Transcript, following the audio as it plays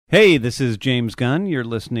Hey, this is James Gunn. You're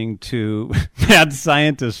listening to Mad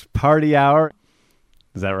Scientist Party Hour.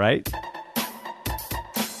 Is that right?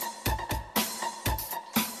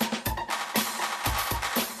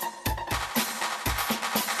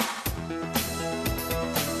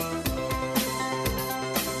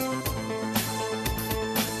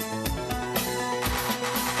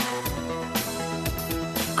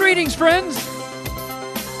 Greetings, friends!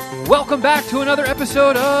 Welcome back to another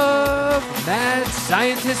episode of Mad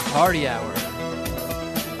Scientist Party Hour.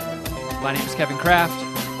 My name is Kevin Kraft,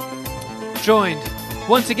 joined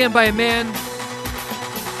once again by a man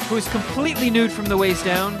who is completely nude from the waist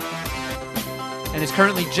down and is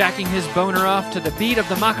currently jacking his boner off to the beat of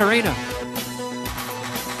the Macarena.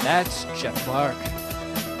 That's Geoff Clark.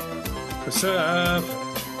 What's up?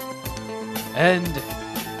 And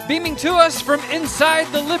beaming to us from inside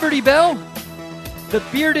the Liberty Bell, the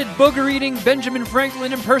bearded, booger-eating Benjamin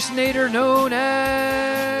Franklin impersonator known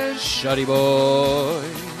as Shuddy Boy.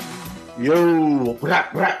 Yo,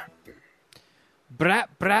 brap, brap. Brap,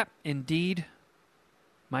 brap, indeed,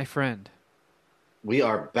 my friend. We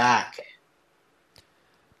are back.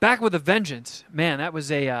 Back with a vengeance. Man, that was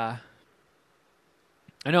a... I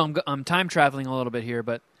know I'm time traveling a little bit here,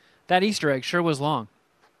 but that Easter egg sure was long.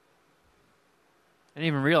 I didn't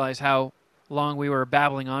even realize how long we were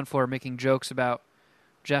babbling on for, making jokes about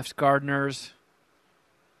Jeff's gardeners.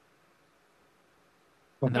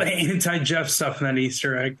 The anti-Jeff stuff in that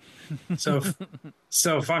Easter egg. So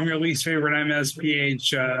if I'm your least favorite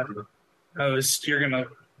MSPH host, you're gonna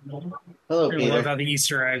love how the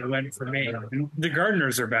Easter egg went for me. The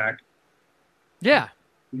gardeners are back. Yeah,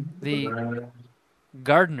 the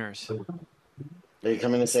gardeners. Are you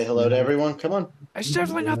coming to say hello to everyone? Come on. It's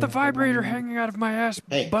definitely not the vibrator hanging out of my ass,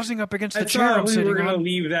 buzzing up against the chair I'm we sitting were gonna on.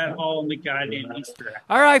 leave that all in the goddamn Easter egg.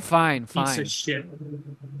 All right, fine. Piece of shit.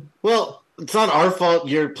 Well, it's not our fault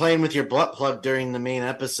you're playing with your butt plug during the main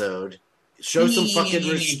episode. Show some fucking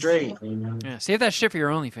restraint. Yeah, save that shit for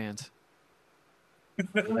your OnlyFans.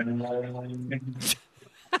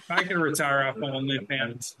 I could retire off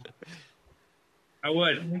OnlyFans. I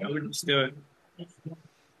would just do it.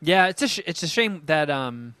 Yeah, it's a shame that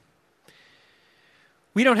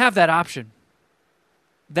we don't have that option.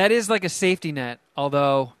 That is like a safety net,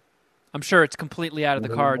 although I'm sure it's completely out of the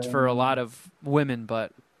cards for a lot of women,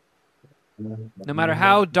 but no matter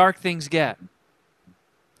how dark things get,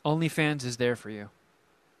 OnlyFans is there for you.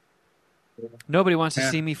 Nobody wants to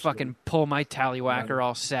see me fucking pull my tallywhacker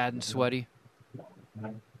all sad and sweaty.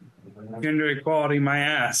 Gender equality, my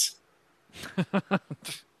ass.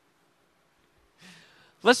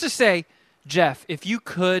 Let's just say, Jeff, if you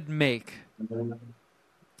could make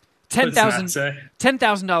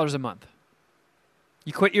 $10,000 a month,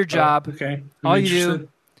 you quit your job. Okay. All you do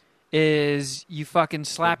is you fucking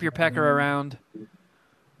slap your pecker around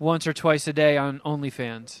once or twice a day on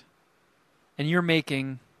OnlyFans, and you're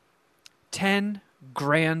making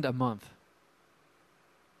 $10,000 a month.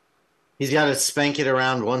 He's got to spank it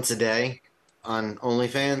around once a day on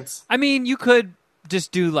OnlyFans. I mean, you could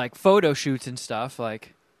just do like photo shoots and stuff,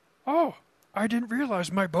 like, oh, I didn't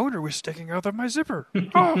realize my boner was sticking out of my zipper.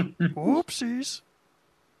 Oh, whoopsies.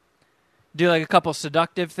 Do like a couple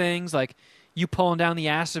seductive things, like you pulling down the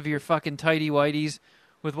ass of your fucking tighty whities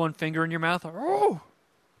with one finger in your mouth. Oh,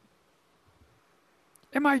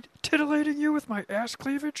 am I titillating you with my ass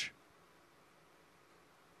cleavage?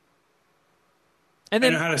 And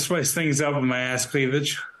then I know how to spice things up with my ass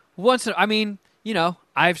cleavage.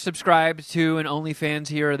 I've subscribed to an OnlyFans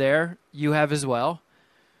here or there. You have as well.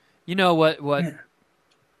 You know what? Yeah.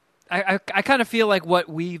 I kind of feel like what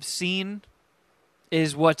we've seen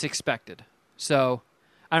is what's expected. So,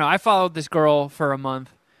 I don't know. I followed this girl for a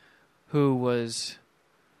month who was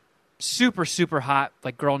super, super hot,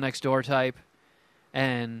 like girl next door type,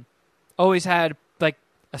 and always had like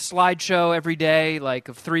a slideshow every day, like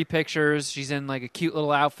of 3 pictures. She's in like a cute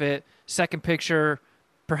little outfit. Second picture,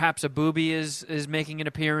 perhaps a boobie is making an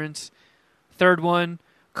appearance. Third one,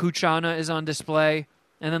 Kuchana is on display.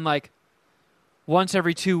 And then like once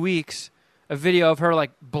every 2 weeks, a video of her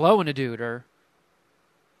like blowing a dude or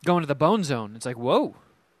going to the bone zone. It's like, whoa,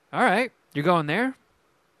 all right, you're going there?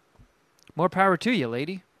 More power to you,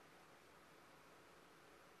 lady.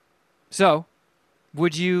 So,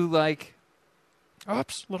 would you like,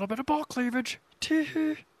 oops, a little bit of ball cleavage.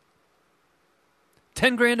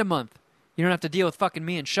 $10,000 a month. You don't have to deal with fucking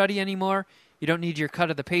me and Shuddy anymore. You don't need your cut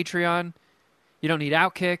of the Patreon. You don't need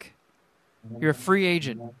Outkick. You're a free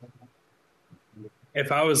agent.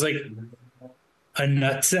 If I was like a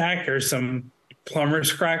nutsack or some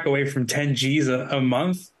plumber's crack away from 10 G's a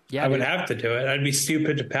month, I would have to do it. I'd be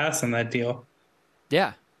stupid to pass on that deal.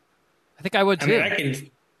 Yeah. I think I would too. I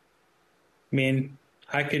mean, mean,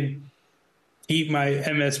 I could keep my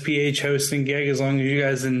MSPH hosting gig as long as you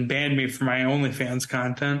guys didn't ban me for my OnlyFans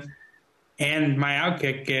content. And my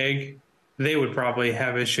Outkick gig, they would probably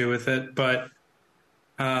have issue with it. But,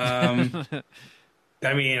 I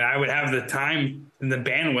mean, I would have the time and the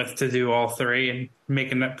bandwidth to do all three and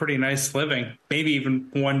make a pretty nice living. Maybe even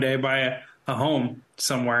one day buy a home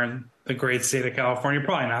somewhere in the great state of California.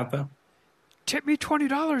 Probably not, though. Tip me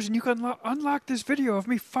 $20 and you can unlock this video of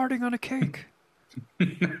me farting on a cake.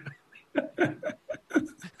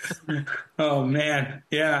 Oh man,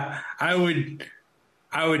 yeah, I would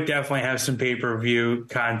definitely have some pay-per-view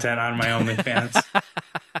content on my OnlyFans.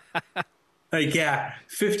 Like, yeah,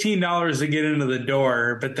 $15 to get into the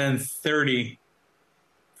door, but then $30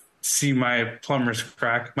 see my plumber's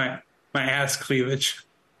crack, my ass cleavage.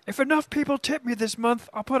 If enough people tip me this month,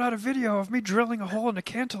 I'll put out a video of me drilling a hole in a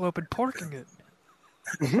cantaloupe and porking it.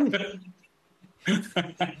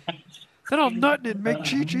 Then I'll nut it and make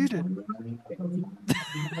Cheech eat it.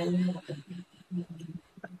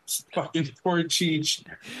 Fucking poor Cheech.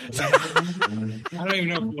 I don't even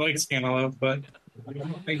know if he likes cantaloupe, but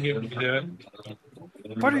I give him to do it.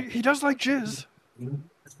 But he does like jizz.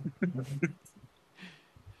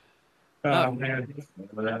 Oh, man.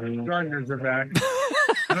 Gardeners are back.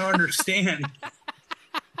 I don't understand.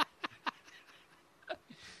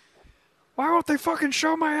 Why won't they fucking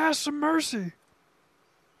show my ass some mercy?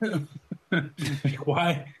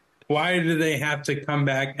 Why do they have to come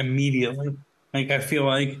back immediately? Like, I feel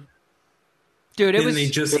like, dude, didn't they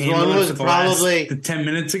just handle it for the last 10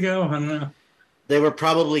 minutes ago? I don't know. They were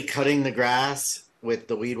probably cutting the grass with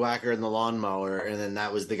the weed whacker and the lawnmower, and then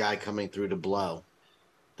that was the guy coming through to blow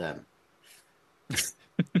them.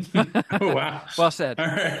 Oh, wow. Well said. All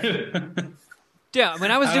right. Yeah,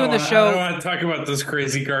 when I was doing the show, I don't want to talk about those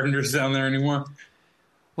crazy gardeners down there anymore.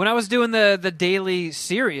 When I was doing the daily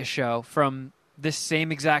Sirius show from this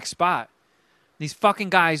same exact spot, these fucking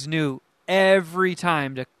guys knew every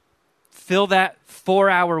time to fill that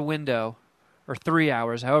 4-hour window, or 3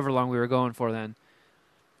 hours, however long we were going for then.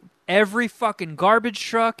 Every fucking garbage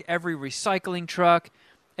truck, every recycling truck,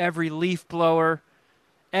 every leaf blower,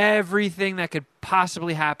 everything that could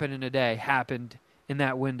possibly happen in a day happened in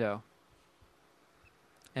that window.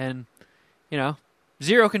 And, you know,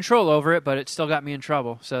 zero control over it, but it still got me in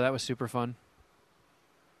trouble. So that was super fun.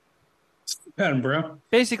 Fun, bro.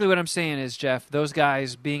 Basically what I'm saying is, Geoff, those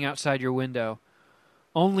guys being outside your window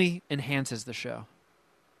only enhances the show.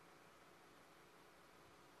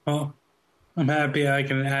 Well, I'm happy I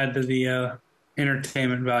can add to the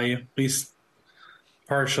entertainment value, at least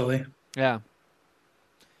partially. Yeah.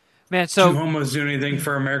 Man, so... Two homos do anything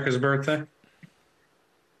for America's birthday?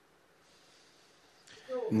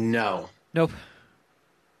 No. Nope.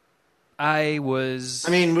 I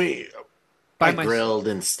grilled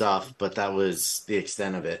and stuff, but that was the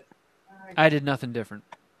extent of it. I did nothing different.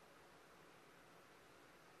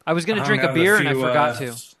 I was going to drink a beer and I forgot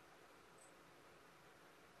to.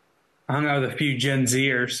 I hung out with a few Gen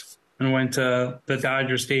Zers and went to the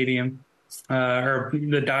Dodger Stadium, or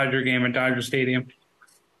the Dodger game at Dodger Stadium.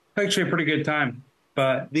 Actually, a pretty good time.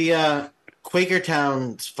 But the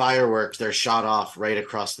Quakertown's fireworks, they're shot off right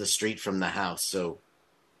across the street from the house. So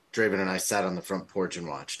Draven and I sat on the front porch and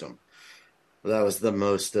watched them. That was the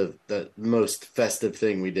most festive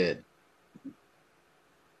thing we did.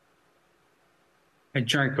 I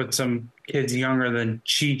drank with some kids younger than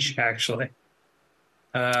Cheech, actually.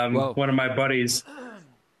 One of my buddies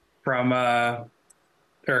from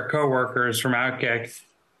their coworkers from Outkick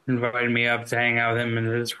invited me up to hang out with him and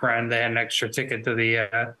his friend. They had an extra ticket to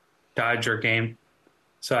the Dodger game.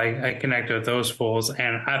 So I connected with those fools,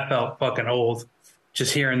 and I felt fucking old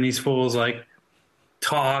just hearing these fools like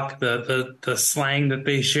talk, the slang that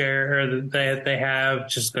they share, that they have,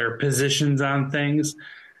 just their positions on things.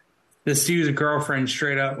 This dude's girlfriend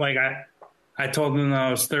straight up, like I told him that I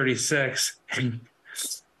was 36, and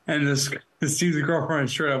this dude's girlfriend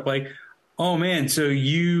straight up like, oh man, so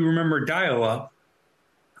you remember dial-up?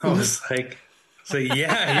 I was like,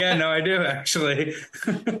 yeah, no, I do actually.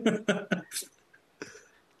 I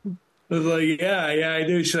was like, yeah, I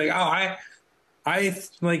do. She's like, oh, I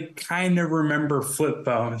like kind of remember flip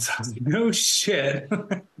phones. I was like, no shit.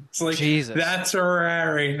 It's like, Jesus. That's where we're at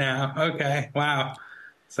right now. Okay, wow.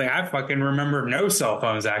 It's like, I fucking remember no cell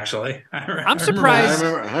phones, actually. I'm surprised.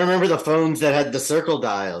 I remember the phones that had the circle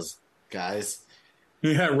dials, guys.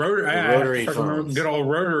 Yeah, rotary phones. Good old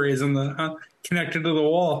rotaries in the connected to the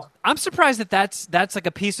wall. I'm surprised that's like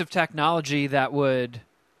a piece of technology that would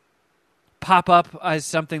pop up as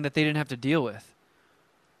something that they didn't have to deal with.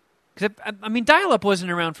 Because, I mean, dial-up wasn't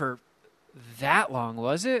around for that long,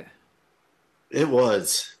 was it? It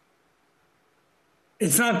was.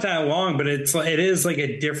 It's not that long, but it is like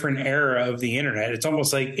a different era of the internet. It's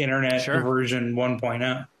almost like internet version 1.0.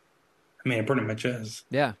 I mean, it pretty much is.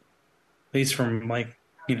 Yeah. At least from like,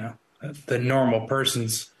 the normal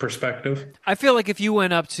person's perspective. I feel like if you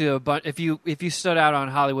went up to if you stood out on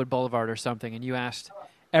Hollywood Boulevard or something and you asked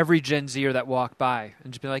every Gen Zer that walked by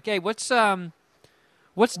and just be like, "Hey, what's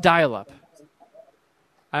dial-up?"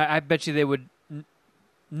 I bet you they would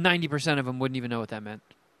 90% of them wouldn't even know what that meant.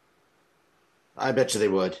 I bet you they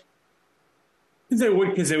would. They would,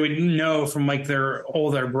 because they would know from like their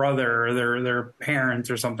older brother or their parents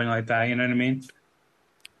or something like that. You know what I mean?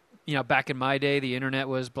 Back in my day, the internet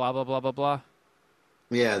was blah blah blah blah blah.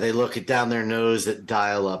 Yeah, they look it down their nose at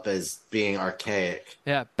dial-up as being archaic.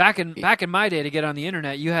 Yeah, back in my day, to get on the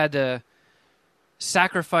internet, you had to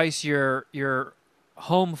sacrifice your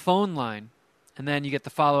home phone line, and then you get the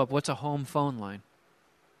follow-up. What's a home phone line?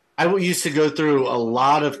 I used to go through a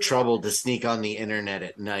lot of trouble to sneak on the internet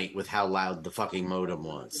at night with how loud the fucking modem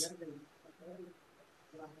was.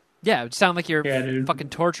 Yeah, it would sound like you're fucking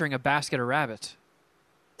torturing a basket of rabbits.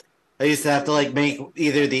 I used to have to like make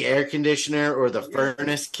either the air conditioner or the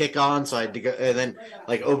furnace kick on, so I had to go and then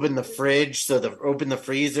like open the fridge, open the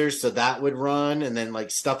freezer so that would run, and then like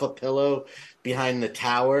stuff a pillow behind the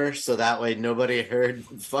tower so that way nobody heard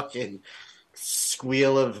fucking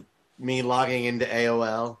squeal of me logging into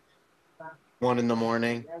AOL 1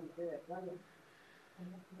 a.m.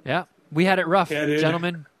 Yeah, we had it rough,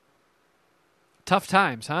 gentlemen. Tough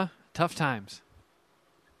times, huh? Tough times.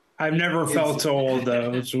 I've never felt so old,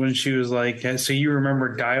 though. It's when she was like, so you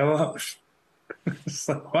remember dial-up? It's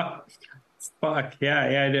like, what? Fuck.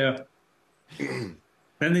 Yeah, I do.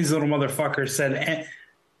 Then these little motherfuckers said,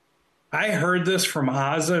 I heard this from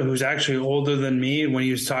Ozza, who's actually older than me, when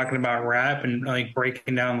he was talking about rap and like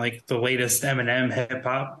breaking down like the latest Eminem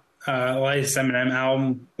hip-hop, latest Eminem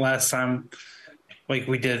album last time. Like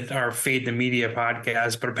we did our Fade the Media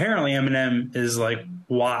podcast, but apparently Eminem is like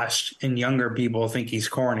washed and younger people think he's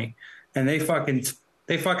corny. And they fucking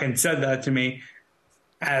said that to me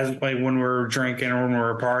as like when we were drinking or when we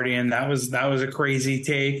were partying. That was a crazy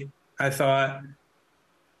take, I thought.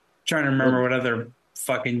 Trying to remember what other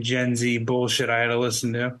fucking Gen Z bullshit I had to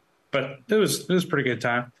listen to. But it was a pretty good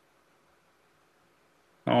time.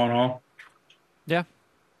 All in all. Yeah.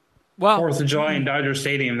 Well, 4th of July in Dodger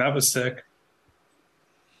Stadium, that was sick.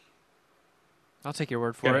 I'll take your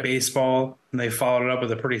word for it. Baseball, and they followed it up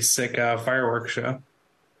with a pretty sick fireworks show.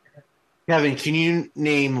 Kevin, can you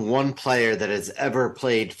name one player that has ever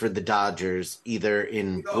played for the Dodgers, either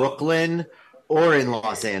in Brooklyn or in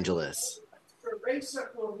Los Angeles?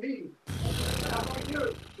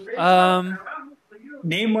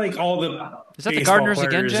 Name like all the is that the Gardeners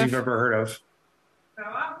again, Geoff? You've ever heard of.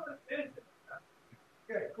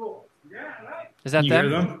 Is that you them?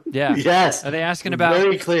 Hear them? Yeah. Yes. Are they asking about?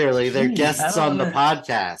 Very clearly, they're guests on the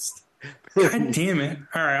podcast. God damn it!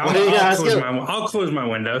 All right, I'll close my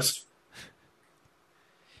windows.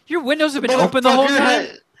 Your windows have been open the whole time.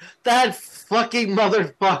 That fucking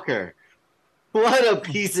motherfucker! What a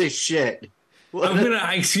piece of shit! I'm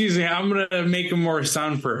gonna make them more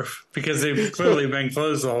soundproof because they've clearly been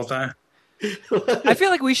closed the whole time. I feel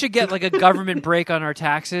like we should get like a government break on our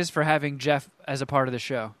taxes for having Geoff as a part of the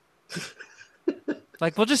show.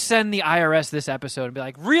 Like, we'll just send the IRS this episode and be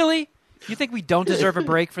like, really? You think we don't deserve a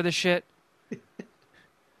break for this shit?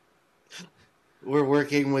 We're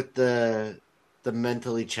working with the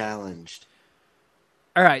mentally challenged.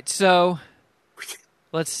 All right, so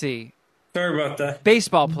let's see. Sorry about that.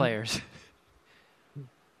 Baseball players.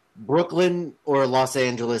 Brooklyn or Los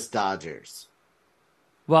Angeles Dodgers?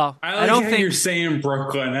 Well, I don't think you're saying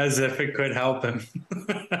Brooklyn as if it could help him.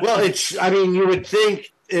 Well, you would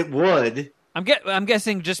think it would. I'm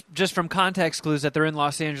guessing just from context clues that they're in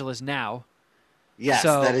Los Angeles now. Yes,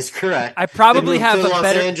 so that is correct. I probably have a Los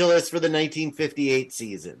better Angeles for the 1958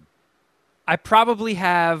 season. I probably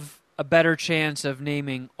have a better chance of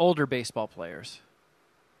naming older baseball players.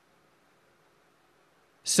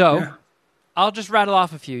 So, yeah. I'll just rattle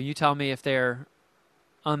off a few. You tell me if they're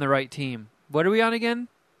on the right team. What are we on again?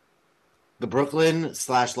 The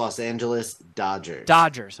Brooklyn/Los Angeles Dodgers.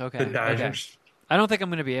 Dodgers, okay. The Dodgers. Okay. I don't think I'm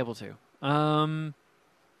going to be able to.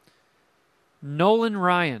 Nolan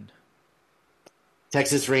Ryan.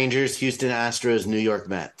 Texas Rangers, Houston Astros, New York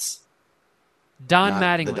Mets. Don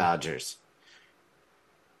Mattingly. The Dodgers.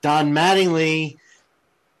 Don Mattingly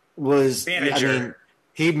was manager.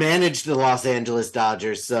 He managed the Los Angeles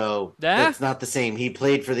Dodgers, so that's not the same. He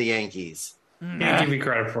played for the Yankees. Can't give me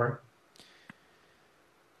credit for it.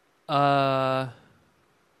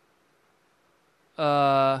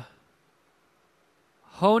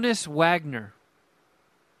 Honus Wagner.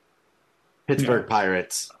 Pittsburgh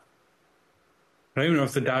Pirates. I don't even know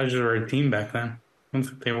if the Dodgers were a team back then. I don't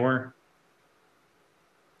think they were.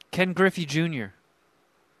 Ken Griffey Jr.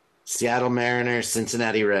 Seattle Mariners,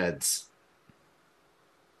 Cincinnati Reds.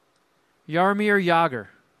 Jaromir Jagr.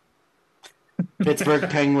 Pittsburgh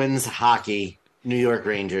Penguins hockey, New York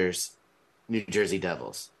Rangers, New Jersey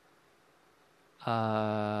Devils.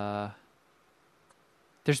 There's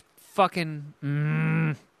fucking...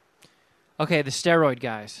 Okay, the steroid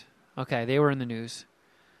guys. Okay, they were in the news.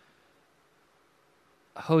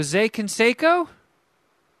 Jose Canseco?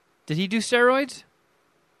 Did he do steroids?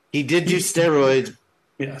 He did do steroids,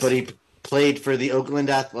 Yes. but he played for the Oakland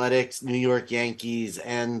Athletics, New York Yankees,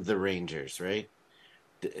 and the Rangers, right?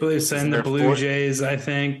 And the Blue Jays, I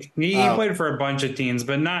think. He played for a bunch of teams,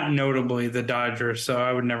 but not notably the Dodgers, so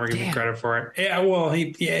I would never give him credit for it. Yeah, well,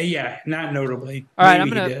 not notably. All right,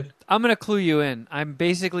 I'm gonna clue you in. I'm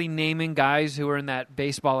basically naming guys who were in that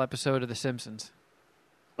baseball episode of The Simpsons.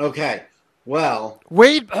 Okay, well...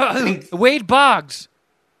 Wade Boggs.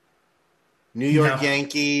 New York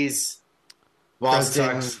Yankees,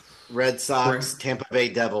 Boston Red Sox, Tampa Bay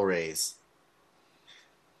Devil Rays.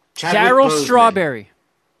 Darryl Strawberry.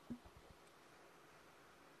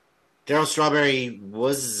 Darryl Strawberry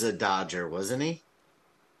was a Dodger, wasn't he?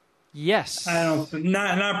 Yes. I don't,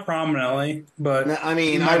 not prominently, but no, I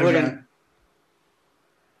mean, I wouldn't.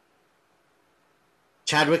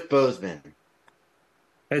 Chadwick Boseman.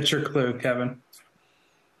 That's your clue, Kevin.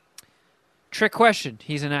 Trick question.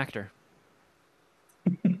 He's an actor.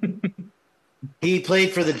 He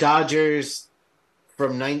played for the Dodgers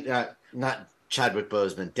from not Chadwick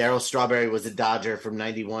Boseman. Darryl Strawberry was a Dodger from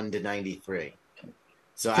 91 to 93.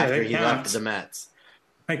 So after he left the Mets.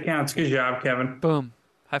 That counts. Good job, Kevin. Boom.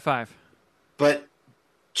 High five. But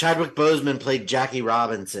Chadwick Boseman played Jackie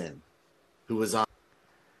Robinson, who was on...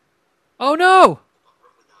 Oh, no!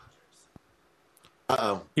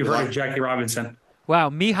 Uh-oh. You've heard of Jackie Robinson. Wow,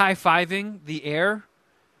 me high-fiving the air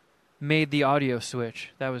made the audio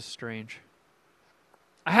switch. That was strange.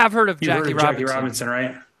 I have heard of Jackie Robinson,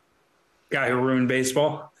 right? Guy who ruined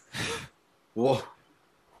baseball. Whoa.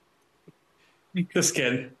 Just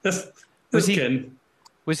kidding. Just kidding.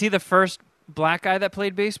 Was he the first black guy that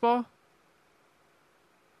played baseball?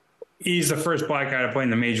 He's the first black guy to play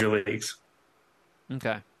in the major leagues.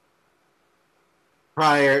 Okay.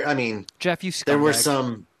 Prior, I mean, Geoff, you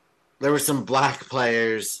scumbag. There were some black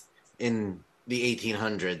players in the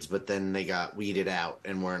 1800s, but then they got weeded out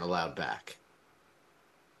and weren't allowed back.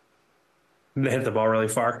 They hit the ball really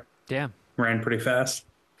far. Damn. Ran pretty fast.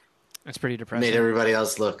 That's pretty depressing. Made everybody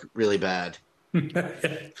else look really bad.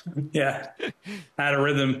 Yeah. Had a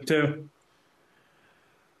rhythm, too.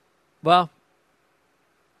 Well,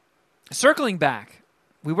 circling back,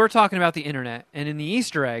 we were talking about the internet, and in the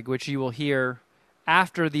Easter egg, which you will hear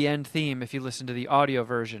after the end theme if you listen to the audio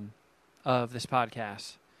version of this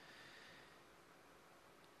podcast,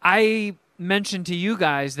 I mentioned to you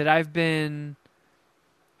guys that I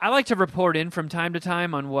like to report in from time to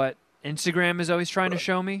time on what Instagram is always trying to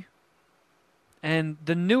show me. And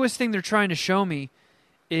the newest thing they're trying to show me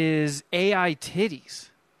is AI titties.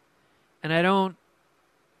 And I don't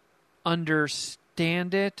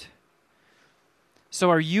understand it. So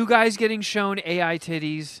are you guys getting shown AI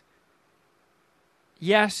titties?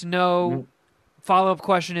 Yes, no. Follow-up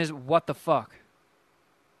question is, what the fuck?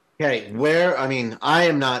 Okay, I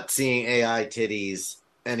am not seeing AI titties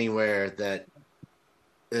anywhere that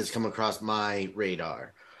has come across my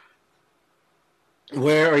radar.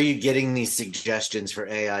 Where are you getting these suggestions for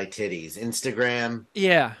AI titties? Instagram?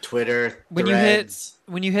 Yeah. Twitter? When Threads?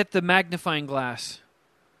 you hit the magnifying glass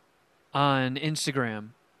on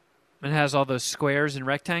Instagram, and it has all those squares and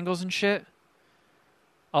rectangles and shit,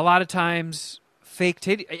 a lot of times fake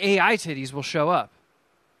AI titties will show up.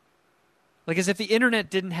 Like as if the internet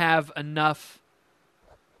didn't have enough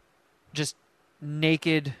just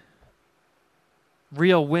naked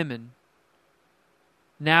real women.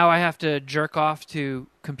 Now I have to jerk off to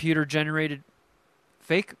computer-generated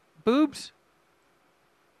fake boobs?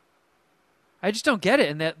 I just don't get it.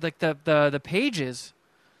 And that, like the pages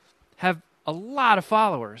have a lot of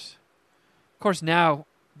followers. Of course, now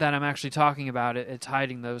that I'm actually talking about it, it's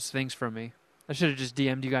hiding those things from me. I should have just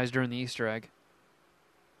DM'd you guys during the Easter egg.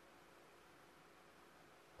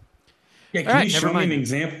 Yeah, can you show me an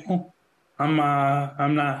example? I'm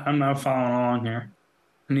not following along here.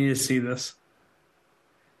 I need to see this.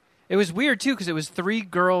 It was weird too because it was 3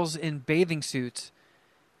 girls in bathing suits,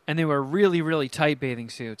 and they were really, really tight bathing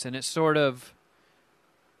suits, and it sort of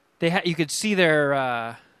you could see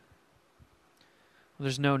their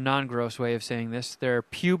there's no non-gross way of saying this. Their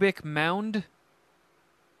pubic mound,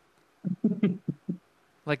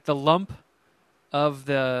 like the lump of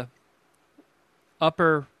the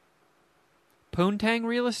upper Poontang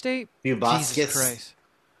real estate. Bubastis. Jesus Christ.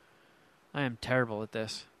 I am terrible at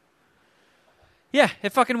this. Yeah,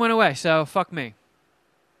 it fucking went away, so fuck me.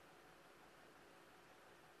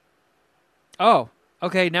 Oh,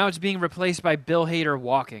 okay, now it's being replaced by Bill Hader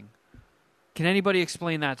walking. Can anybody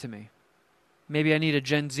explain that to me? Maybe I need a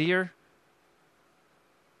Gen Zer?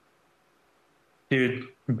 Dude,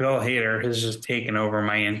 Bill Hader has just taken over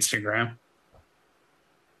my Instagram.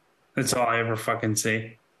 That's all I ever fucking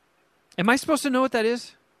see. Am I supposed to know what that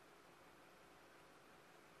is?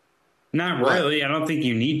 Not really. I don't think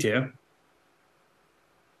you need to.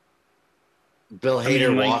 Bill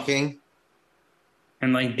Hader walking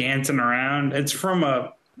and like dancing around. It's from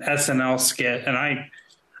a SNL skit, and I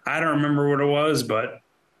don't remember what it was, but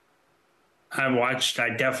I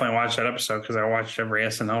definitely watched that episode because I watched every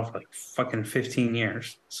SNL for like fucking 15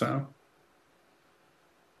 years. So,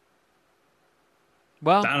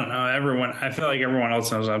 well, I don't know. I feel like everyone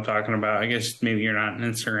else knows what I'm talking about. I guess maybe you're not on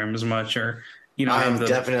Instagram as much, or you know, have the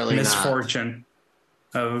definitely misfortune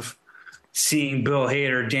of seeing Bill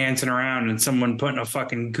Hader dancing around and someone putting a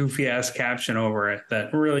fucking goofy ass caption over it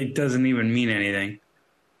that really doesn't even mean anything.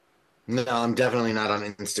 No, I'm definitely not on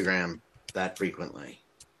Instagram that frequently.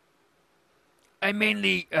 I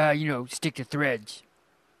mainly, stick to Threads.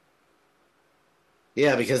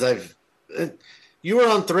 Yeah, because you were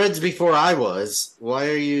on Threads before I was. Why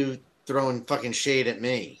are you throwing fucking shade at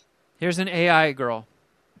me? Here's an AI girl.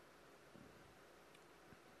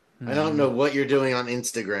 I don't know what you're doing on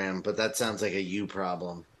Instagram, but that sounds like a you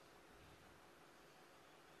problem.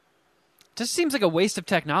 Just seems like a waste of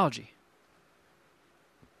technology.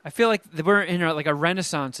 I feel like we're in a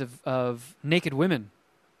renaissance of naked women.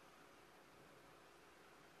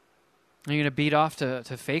 Are you going to beat off to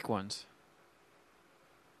fake ones?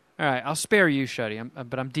 All right, I'll spare you, Shuddy,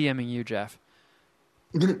 but I'm DMing you, Geoff.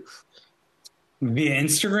 Via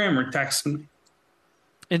Instagram or texting?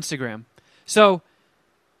 Instagram. So,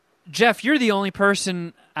 Geoff, you're the only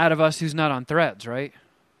person out of us who's not on Threads, right?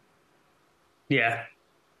 Yeah.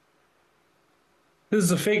 This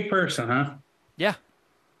is a fake person, huh? Yeah.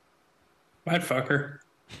 I'd fuck her.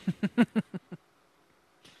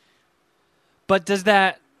 But does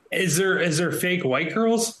that... Is there fake white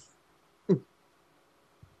girls?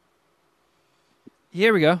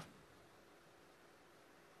 Here we go.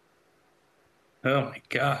 Oh my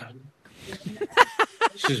god.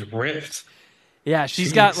 She's ripped. Yeah,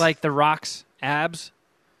 she's got like the Rock's abs,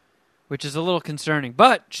 which is a little concerning.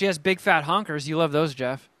 But she has big fat honkers. You love those,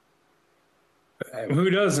 Geoff. Who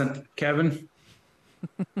doesn't, Kevin?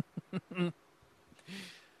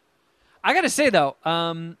 I gotta say though,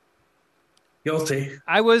 Guilty.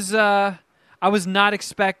 I was not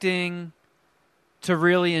expecting to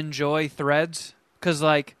really enjoy Threads because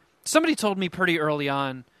like somebody told me pretty early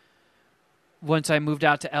on once I moved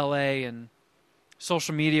out to LA and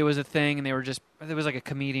social media was a thing, and there was like a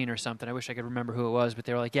comedian or something. I wish I could remember who it was, but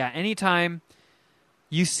they were like, yeah, anytime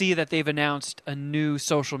you see that they've announced a new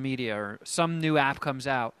social media or some new app comes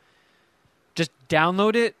out, just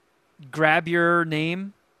download it, grab your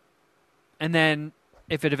name, and then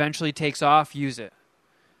if it eventually takes off, use it.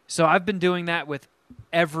 So I've been doing that with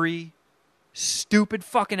every stupid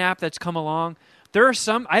fucking app that's come along.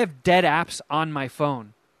 I have dead apps on my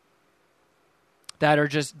phone that are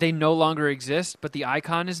just, they no longer exist, but the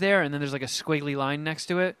icon is there, and then there's like a squiggly line next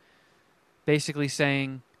to it, basically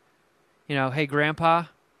saying, hey, Grandpa,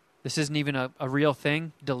 this isn't even a real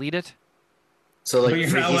thing. Delete it. So like,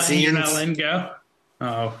 you're not letting go?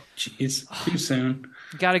 Oh, jeez. Too soon.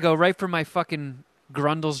 You gotta go right for my fucking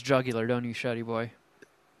Grundle's jugular, don't you, Shuddy boy?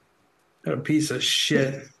 What a piece of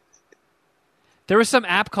shit. There was some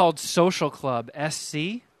app called Social Club, SC,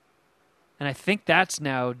 and I think that's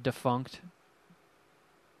now defunct.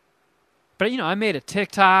 But, I made a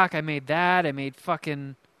TikTok, I made that, I made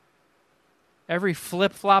fucking every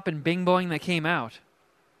flip-flop and bing-boing that came out.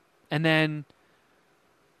 And then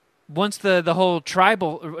once the whole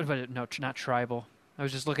tribal, no, not tribal, I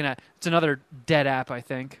was just looking at, it's another dead app, I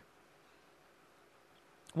think.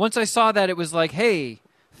 Once I saw that it was like, hey,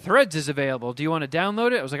 Threads is available, do you want to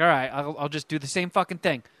download it? I was like, all right, I'll just do the same fucking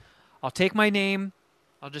thing. I'll take my name,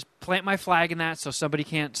 I'll just plant my flag in that so somebody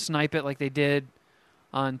can't snipe it like they did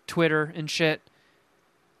on Twitter and shit.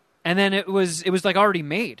 And then it was like already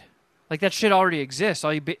made. Like that shit already exists.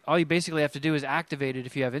 All you basically have to do is activate it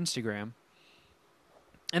if you have Instagram.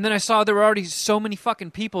 And then I saw there were already so many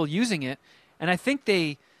fucking people using it, and I think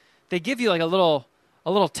they give you like a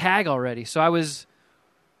little tag already. So I was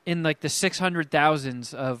in like the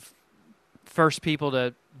 600,000s of first people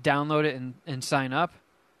to download it and sign up.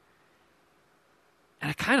 And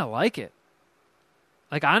I kind of like it.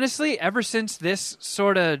 Like, honestly, ever since this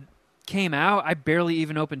sort of came out, I barely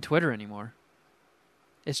even open Twitter anymore.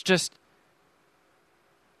 It's just,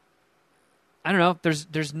 I don't know,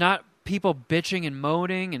 there's not people bitching and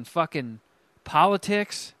moaning and fucking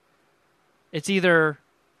politics. It's either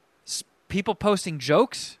people posting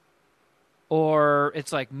jokes, or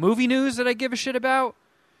it's like movie news that I give a shit about,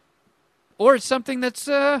 or it's something that's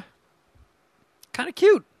kind of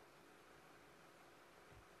cute.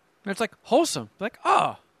 It's like wholesome. Like,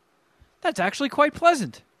 oh, that's actually quite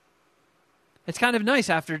pleasant. It's kind of nice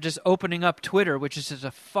after just opening up Twitter, which is just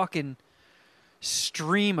a fucking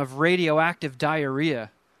stream of radioactive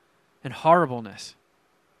diarrhea and horribleness.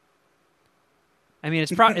 I mean,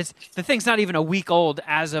 it's the thing's not even a week old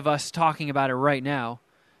as of us talking about it right now.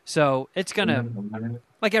 So it's going to,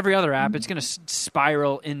 like every other app, it's going to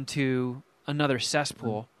spiral into another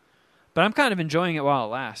cesspool. But I'm kind of enjoying it while it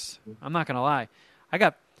lasts. I'm not going to lie. I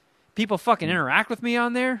got people fucking interact with me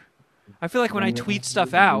on there. I feel like when I tweet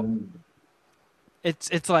stuff out,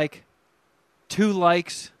 it's like 2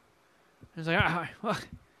 likes. It's like, what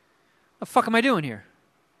the fuck am I doing here?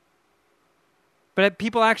 But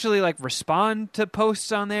people actually like respond to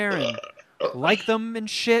posts on there and like them and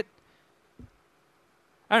shit.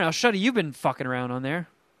 I don't know, Shuddy, you've been fucking around on there.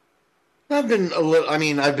 I've been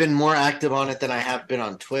I've been more active on it than I have been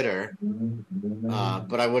on Twitter.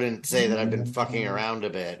 But I wouldn't say that I've been fucking around a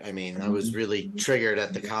bit. I mean, I was really triggered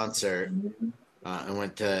at the concert. I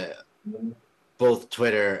went to both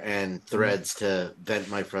Twitter and Threads to vent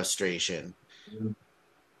my frustration.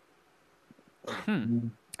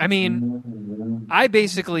 I mean, I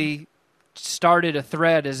basically started a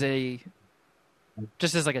thread as like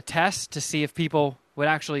a test to see if people would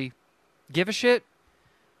actually give a shit.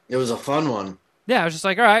 It was a fun one. Yeah, I was just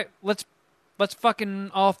like, all right, let's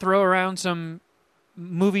fucking all throw around some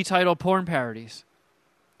movie title porn parodies.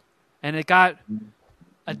 And it got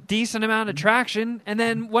a decent amount of traction. And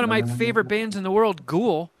then one of my favorite bands in the world,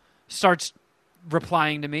 Ghoul, starts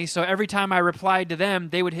replying to me. So every time I replied to them,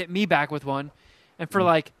 they would hit me back with one. And for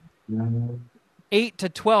like 8 to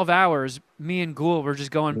 12 hours, me and Ghoul were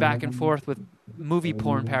just going back and forth with movie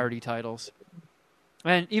porn parody titles.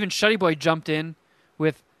 And even Shuddy Boy jumped in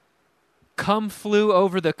with "Cum flew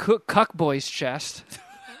over the cuck boy's chest."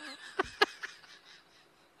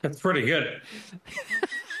 That's pretty good.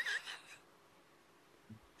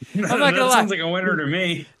 I'm not gonna lie. Sounds like a winner to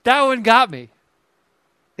me. That one got me.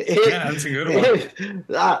 Yeah, that's a good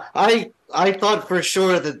one. I thought for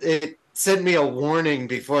sure that it sent me a warning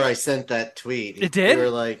before I sent that tweet. It did? They were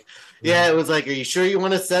like, yeah, it was like, are you sure you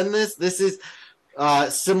want to send this? This is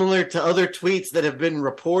similar to other tweets that have been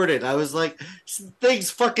reported. I was like, this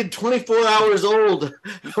thing's fucking 24 hours old.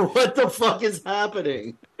 What the fuck is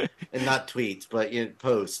happening? And not tweets, but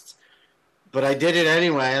posts. But I did it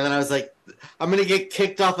anyway, and then I was like, I'm going to get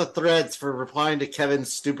kicked off of Threads for replying to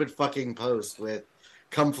Kevin's stupid fucking post with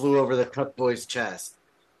 "Cum flew over the cuck boy's chest."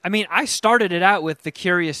 I mean, I started it out with the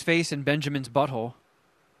curious face in Benjamin's butthole.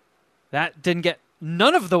 That didn't get...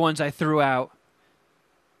 None of the ones I threw out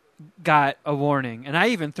got a warning. And I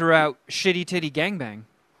even threw out "Shitty Titty Gangbang."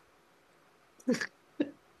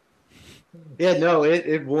 Yeah, no,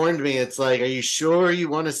 it warned me. It's like, are you sure you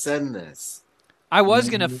want to send this? I was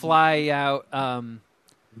going to fly out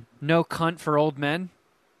 "No Cunt for Old Men,"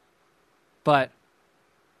 but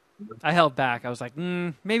I held back. I was like,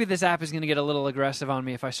 maybe this app is going to get a little aggressive on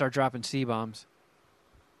me if I start dropping C-bombs.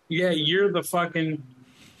 Yeah, you're the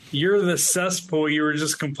cesspool you were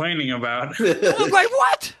just complaining about. I'm like,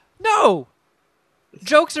 what? No.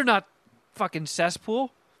 Jokes are not fucking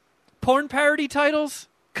cesspool. Porn parody titles?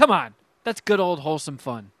 Come on. That's good old wholesome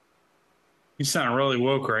fun. You sound really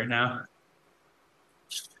woke right now.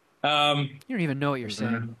 You don't even know what you're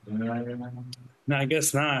saying. No, I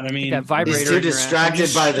guess not. I mean, that vibrator. He's too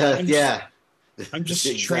distracted by the... Yeah. I'm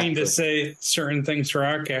just trained to say certain things for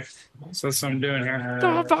Outkick. So that's what I'm doing here.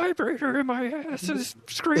 The vibrator in my ass is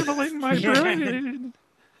scrambling my brain.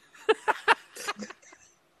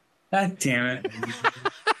 God damn it.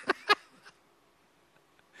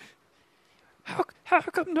 How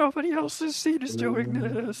come nobody else's seat is doing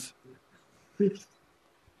this?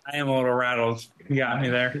 I am a little rattled. You got me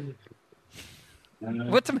there.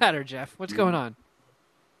 What's the matter, Geoff? What's going on?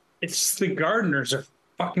 It's just the gardeners are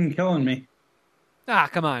fucking killing me. Ah,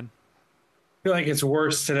 come on. I feel like it's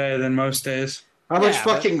worse today than most days. How much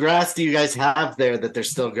fucking grass do you guys have there that they're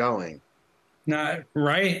still going? Not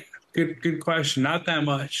right. Good question. Not that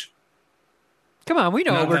much. Come on, we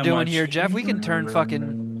know Not what we're that doing much. here, Geoff. We can turn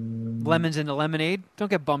fucking lemons into lemonade. Don't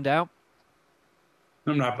get bummed out.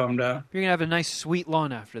 I'm not bummed out. You're going to have a nice sweet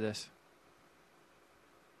lawn after this.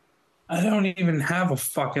 I don't even have a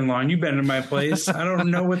fucking lawn. You've been to my place. I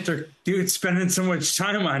don't know what they're spending so much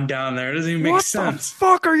time on down there. It doesn't even make sense. What the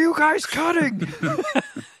fuck are you guys cutting? For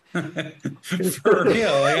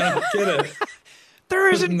real, I don't get it.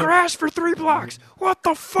 There isn't grass for 3 blocks. What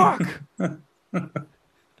the fuck?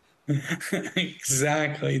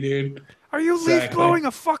 Exactly, dude. Are you leaf blowing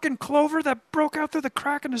a fucking clover that broke out through the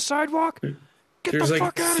crack in the sidewalk? Get There's the like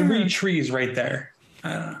fuck out of 3 here. trees right there.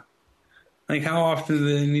 I don't know. Like, how often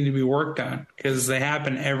do they need to be worked on? Because they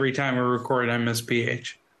happen every time we record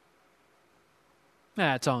MSPH.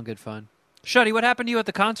 It's all in good fun. Shuddy, what happened to you at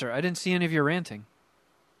the concert? I didn't see any of your ranting.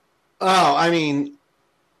 Oh, I mean,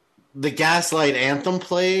 the Gaslight Anthem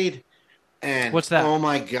played, and what's that? Oh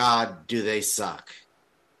my god, do they suck.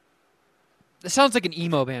 It sounds like an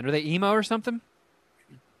emo band. Are they emo or something?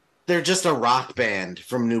 They're just a rock band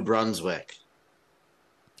from New Brunswick.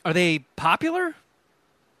 Are they popular?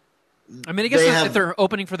 I mean, I guess if they're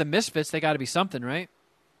opening for the Misfits, they got to be something, right?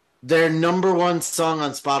 Their number 1 song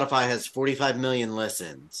on Spotify has 45 million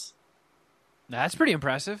listens. That's pretty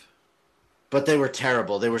impressive. But they were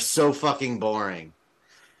terrible. They were so fucking boring.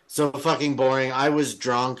 So fucking boring. I was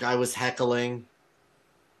drunk. I was heckling.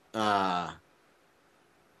 They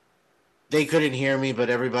couldn't hear me, but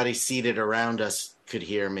everybody seated around us could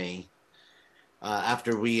hear me.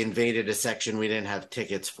 After we invaded a section we didn't have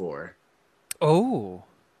tickets for. Oh.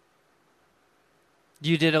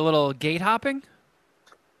 You did a little gate hopping?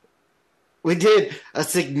 We did a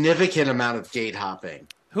significant amount of gate hopping.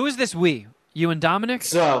 Who is this we? You and Dominic?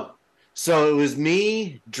 So it was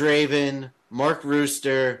me, Draven, Mark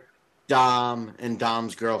Rooster, Dom, and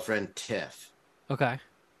Dom's girlfriend, Tiff. Okay.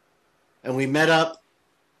 And we met up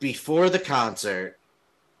before the concert,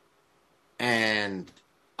 and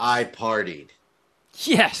I partied.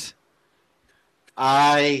 Yes.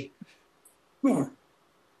 I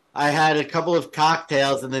had a couple of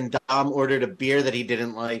cocktails, and then Dom ordered a beer that he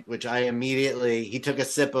didn't like, which he took a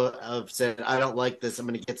sip of, said, I don't like this, I'm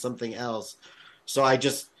going to get something else. So I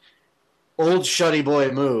just, old Shuddy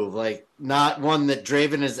boy move, like not one that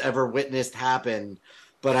Draven has ever witnessed happen,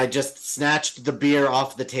 but I just snatched the beer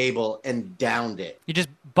off the table and downed it. You just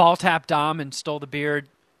ball tapped Dom and stole the beer,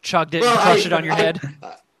 chugged it, and crushed it on your head?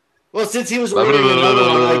 Well, since he was ordering another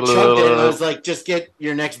one, I chugged it, and I was like, just get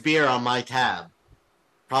your next beer on my tab.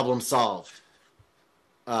 Problem solved.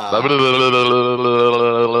 So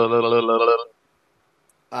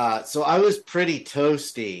I was pretty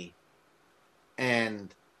toasty,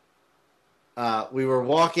 and we were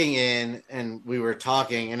walking in, and we were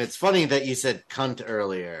talking, and it's funny that you said cunt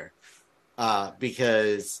earlier,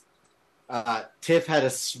 because Tiff had a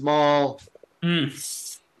small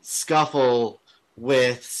scuffle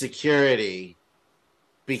with security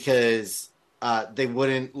because they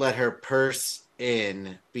wouldn't let her purse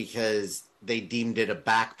in because they deemed it a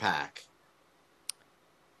backpack.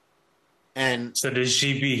 And so did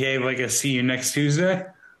she behave like a see you next Tuesday?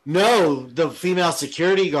 No, the female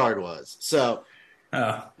security guard was. So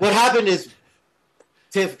what happened is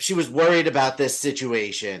Tiff, she was worried about this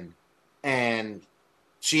situation, and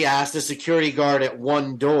she asked the security guard at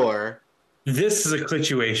one door. This is a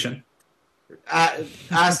situation.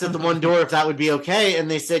 Asked at the one door if that would be okay, and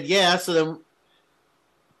they said yeah. So then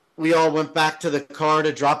we all went back to the car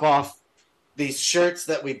to drop off these shirts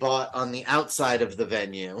that we bought on the outside of the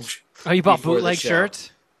venue. Oh, you bought bootleg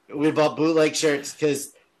shirts? We bought bootleg shirts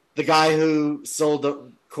because the guy who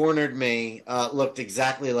cornered me looked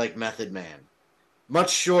exactly like Method Man.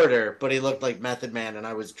 Much shorter, but he looked like Method Man, and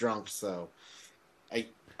I was drunk, so I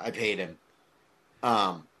paid him.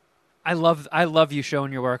 I love you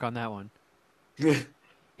showing your work on that one.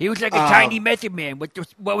 He was like a tiny Method Man.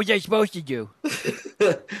 What was I supposed to do?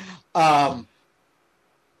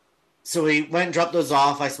 So we went and dropped those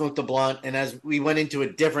off. I smoked a blunt, and as we went into a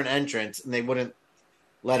different entrance, and they wouldn't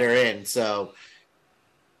let her in, so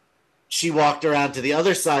she walked around to the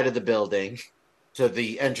other side of the building, to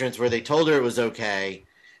the entrance where they told her it was okay,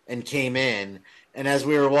 and came in. And as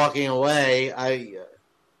we were walking away,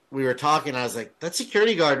 we were talking. I was like, that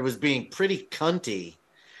security guard was being pretty cunty.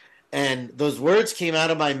 And those words came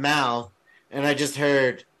out of my mouth, and I just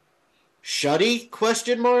heard, Shuddy? ?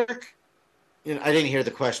 You know, I didn't hear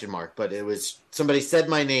the question mark, but it was somebody said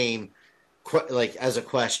my name like as a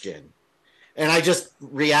question. And I just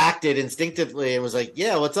reacted instinctively and was like,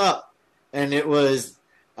 yeah, what's up? And it was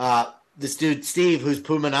this dude, Steve, who's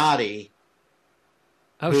Puminati.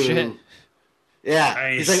 Oh, shit. Yeah.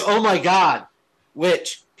 Nice. He's like, oh, my God.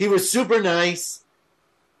 Which, he was super nice.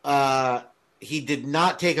 He did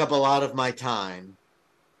not take up a lot of my time.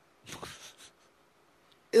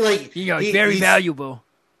 Like he's very valuable.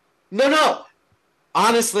 No.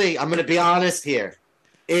 Honestly, I'm going to be honest here.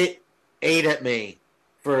 ate at me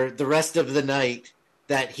for the rest of the night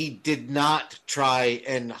that he did not try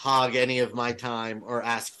and hog any of my time or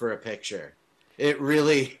ask for a picture. It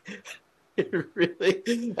really,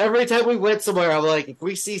 every time we went somewhere, I'm like, if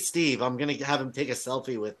we see Steve, I'm going to have him take a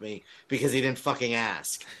selfie with me because he didn't fucking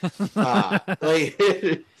ask. Can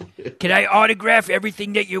I autograph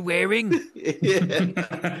everything that you're wearing?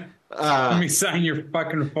 Let me sign your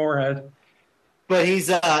fucking forehead. But he's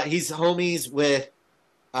homies with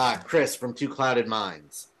Chris from Two Clouded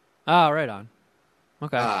Minds. Oh, right on.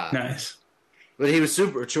 Okay. Nice. But he was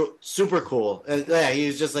super cool. Yeah, he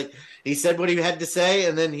was just like, he said what he had to say,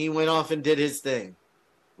 and then he went off and did his thing,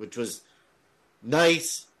 which was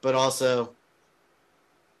nice, but also...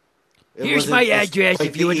 Here's my address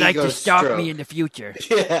if you would like to stalk me in the future.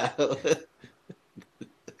 Yeah.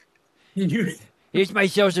 Here's my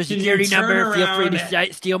social security number. Feel free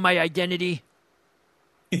to steal my identity.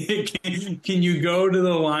 Can you go to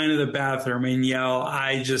the line of the bathroom and yell,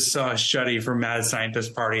 "I just saw Shuddy from Mad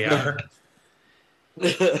Scientist Party Hour"?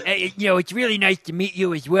 It's really nice to meet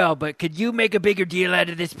you as well, but could you make a bigger deal out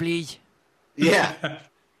of this, please? Yeah.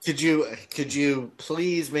 Could you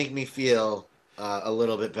please make me feel a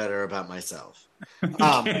little bit better about myself?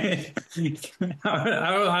 I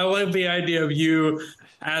like the idea of you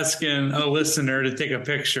asking a listener to take a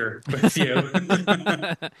picture with you.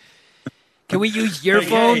 Can we use your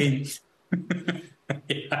phone?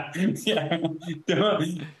 Hey. Yeah.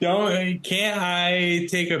 Can't I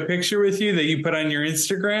take a picture with you that you put on your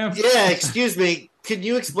Instagram? Yeah, excuse me. Can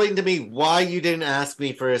you explain to me why you didn't ask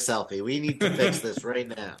me for a selfie? We need to fix this right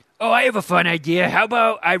now. Oh, I have a fun idea. How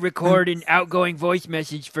about I record an outgoing voice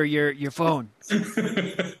message for your phone?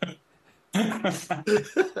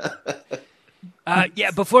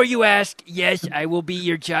 Yeah, before you ask, yes, I will be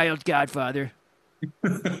your child's godfather.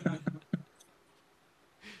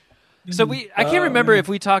 So I can't remember if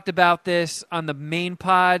we talked about this on the main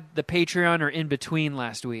pod, the Patreon, or in between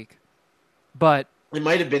last week. But it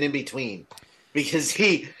might have been in between because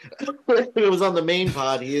it was on the main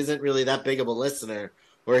pod. He isn't really that big of a listener,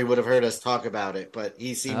 or he would have heard us talk about it. But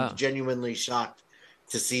he seemed genuinely shocked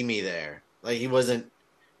to see me there. Like he wasn't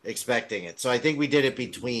expecting it. So I think we did it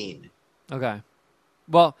between. Okay.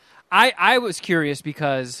 Well, I was curious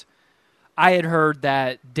because I had heard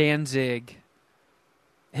that Danzig,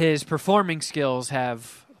 his performing skills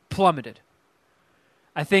have plummeted.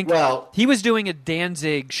 I think he was doing a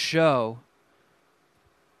Danzig show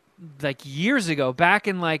like years ago, back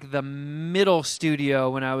in like the middle studio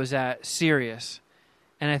when I was at Sirius.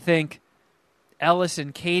 And I think Ellis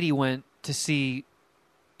and Katie went to see,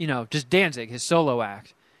 just Danzig, his solo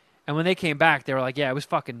act. And when they came back, they were like, yeah, it was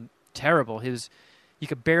fucking terrible. You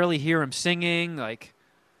could barely hear him singing. Like,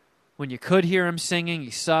 when you could hear him singing,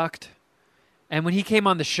 he sucked. And when he came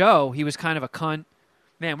on the show, he was kind of a cunt.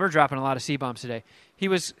 Man, we're dropping a lot of C-bombs today. He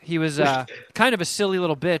was kind of a silly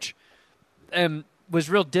little bitch and was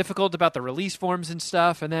real difficult about the release forms and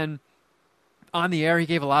stuff. And then on the air, he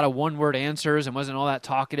gave a lot of one-word answers and wasn't all that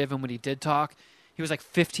talkative. And when he did talk, he was like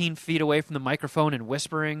 15 feet away from the microphone and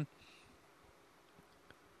whispering.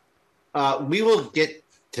 We will get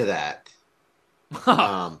to that.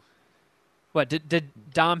 What, did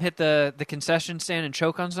Dom hit the concession stand and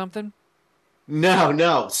choke on something?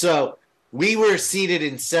 No. So we were seated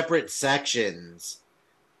in separate sections,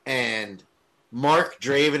 and Mark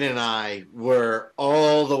Draven and I were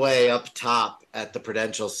all the way up top at the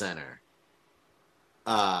Prudential Center.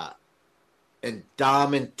 And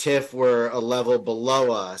Dom and Tiff were a level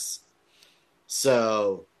below us.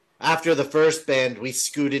 So after the first band, we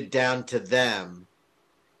scooted down to them.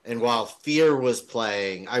 And while Fear was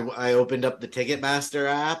playing, I opened up the Ticketmaster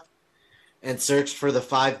app and searched for the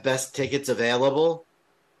 5 best tickets available.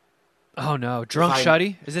 Oh, no. Drunk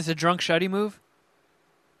Shuddy? Is this a drunk Shuddy move?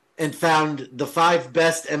 And found the 5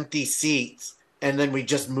 best empty seats, and then we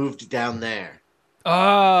just moved down there.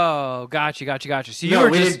 Oh, gotcha. So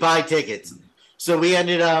we didn't buy tickets. So we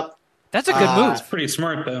ended up... That's a good move. It's pretty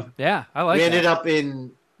smart, though. Yeah, I like that. We ended up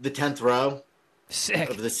in the 10th row. Sick.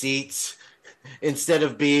 Of the seats. Instead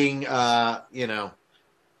of being,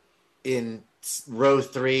 in row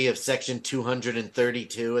 3 of section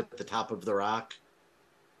 232 at the top of the rock.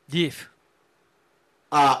 Yeef.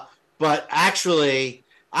 But actually,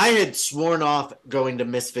 I had sworn off going to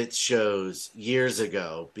Misfits shows years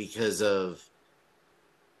ago because of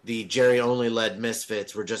the Jerry Only led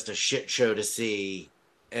Misfits were just a shit show to see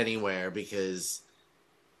anywhere because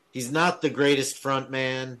he's not the greatest front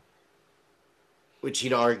man, which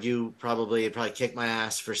he'd argue he'd probably kick my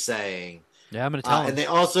ass for saying. Yeah, I'm going to tell him. And they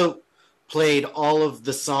also played all of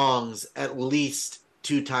the songs at least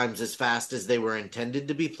 2 times as fast as they were intended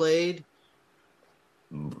to be played.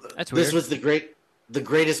 That's weird. This was the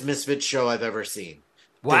greatest Misfits show I've ever seen.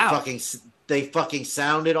 Wow. They fucking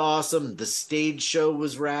sounded awesome. The stage show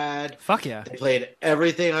was rad. Fuck yeah. They played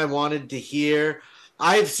everything I wanted to hear.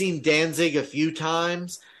 I've seen Danzig a few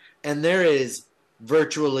times, and there is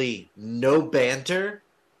virtually no banter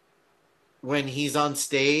when he's on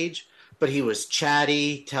stage, but he was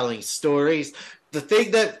chatty, telling stories. The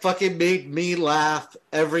thing that fucking made me laugh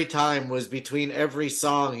every time was between every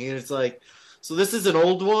song. He was like, so this is an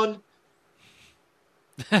old one?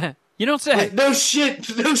 You don't say. Like, no shit,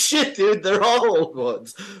 dude. They're all old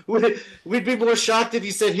ones. We'd be more shocked if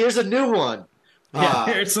you said, here's a new one. Yeah,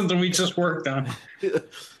 here's something we just worked on.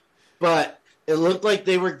 But it looked like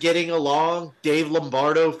they were getting along. Dave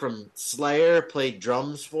Lombardo from Slayer played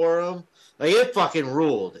drums for them. Like, it fucking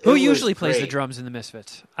ruled. Who usually plays the drums in the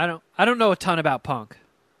Misfits? I don't know a ton about punk.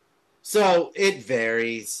 So it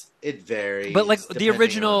varies. But like the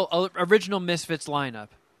original Misfits lineup.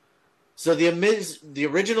 So the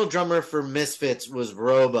original drummer for Misfits was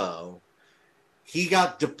Robo. He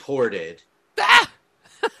got deported. Ah!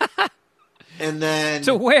 And then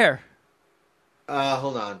So where?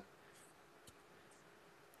 Hold on.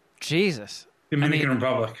 Jesus. Dominican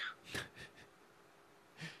Republic.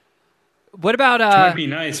 What about Which might be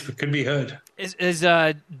nice, but could be hood. Is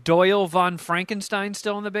Doyle von Frankenstein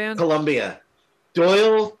still in the band? Columbia.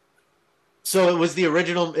 Doyle. So it was the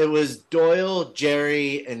original. It was Doyle,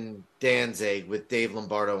 Jerry, and Danzig with Dave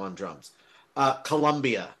Lombardo on drums.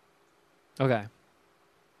 Columbia. Okay.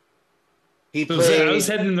 He So played. I was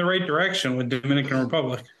heading in the right direction with Dominican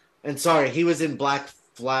Republic. And sorry, he was in Black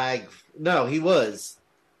Flag. No, he was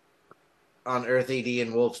on Earth AD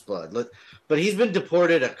and Wolf's Blood. But he's been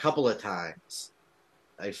deported a couple of times,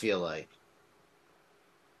 I feel like.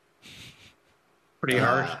 Pretty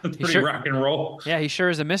hard. Pretty rock and roll. Yeah, he sure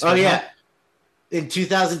is a misfit. Oh, yeah. In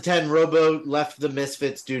 2010, Robo left the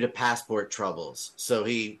Misfits due to passport troubles, so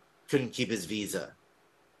he couldn't keep his visa.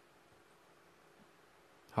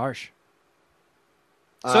 Harsh.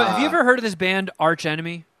 So have you ever heard of this band, Arch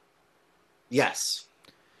Enemy? Yes.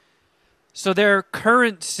 So their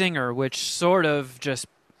current singer, which sort of just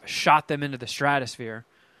shot them into the stratosphere,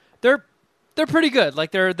 they're pretty good.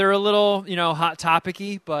 Like they're a little, hot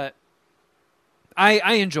topicy, but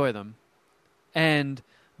I enjoy them. And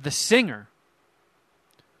the singer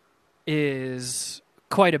is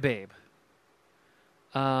quite a babe.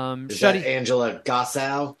 Is that Angela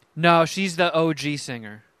Gossow? No, she's the OG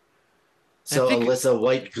singer. So Alyssa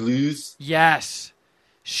White Glues? Yes.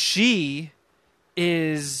 She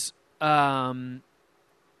is why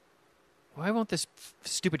won't this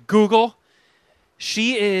stupid Google?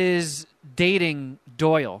 She is dating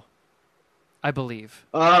Doyle, I believe.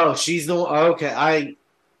 Oh, she's the one. Okay,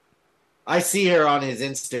 I see her on his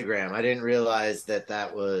Instagram. I didn't realize that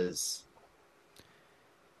was.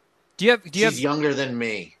 She's younger than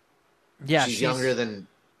me. Yeah,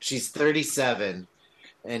 she's 37,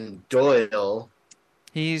 and Doyle,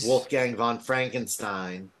 he's Wolfgang von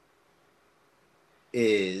Frankenstein,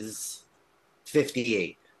 is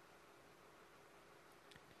 58.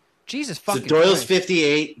 Jesus fucking. So Doyle's Christ.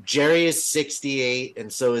 58, Jerry is 68,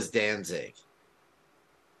 and so is Danzig.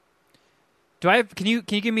 Can you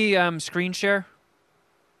give me screen share?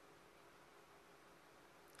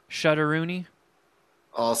 Shudderoonie.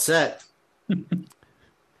 All set. All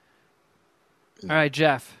right,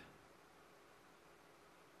 Geoff.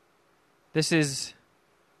 This is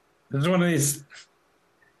one of these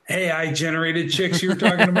AI generated chicks you were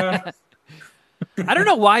talking about. I don't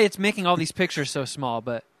know why it's making all these pictures so small,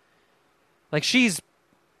 but like she's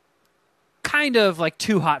kind of like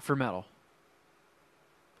too hot for metal.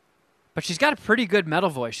 But she's got a pretty good metal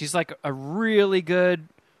voice. She's like a really good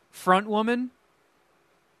front woman.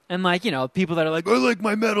 And like, people that are like, I like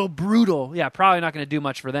my metal brutal. Yeah, probably not going to do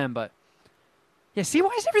much for them, but yeah, see,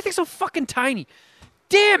 why is everything so fucking tiny?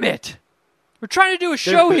 Damn it. We're trying to do a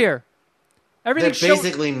show here. They're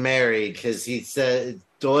basically married because he said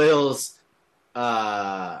Doyle's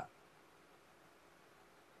Wikipedia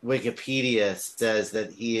says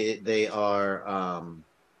that they are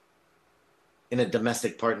in a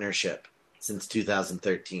domestic partnership since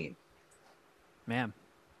 2013. Man,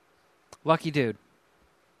 lucky dude.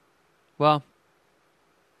 Well,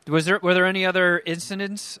 were there any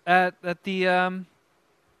incidents at the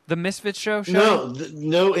Misfits show?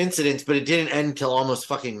 No incidents, but it didn't end until almost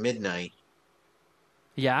fucking midnight.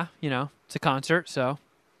 Yeah, it's a concert, so.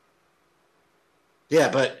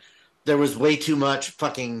 Yeah, but there was way too much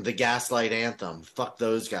fucking the Gaslight Anthem. Fuck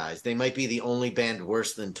those guys. They might be the only band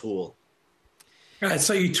worse than Tool. I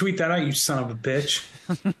saw you tweet that out, you son of a bitch.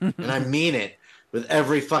 And I mean it. with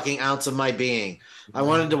every fucking ounce of my being. I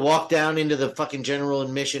wanted to walk down into the fucking general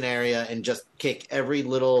admission area and just kick every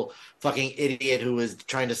little fucking idiot who was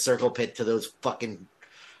trying to circle pit to those fucking...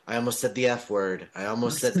 I almost said the F word. Oh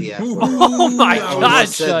my God, I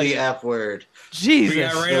almost said the F word. Jesus. We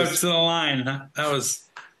got right up to the line. That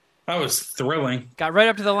was thrilling. Got right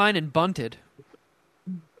up to the line and bunted.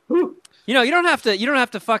 You know, you don't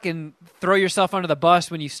have to fucking throw yourself under the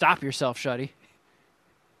bus when you stop yourself, Shuddy.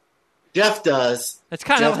 Jeff does. That's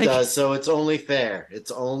kind of like... does, so it's only fair.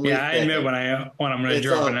 It's only fair. I admit when I'm going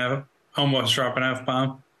to almost drop an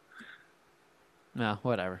F-bomb. No,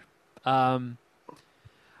 whatever.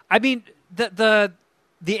 I mean, the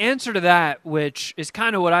answer to that, which is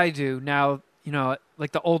kind of what I do now, you know,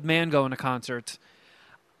 like the old man going to concerts.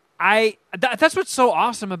 That's what's so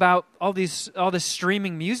awesome about all this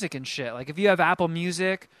streaming music and shit. Like if you have Apple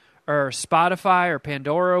Music or Spotify or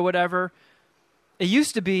Pandora or whatever, it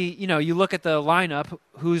used to be, you know, you look at the lineup,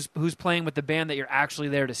 who's playing with the band that you're actually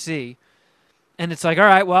there to see, and it's like, all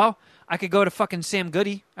right, well, I could go to fucking Sam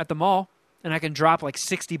Goody at the mall and I can drop like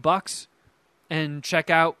 $60 and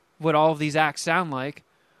check out what all of these acts sound like,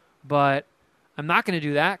 but I'm not going to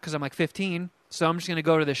do that because I'm like 15, so I'm just going to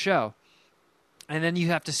go to the show. And then you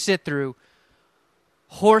have to sit through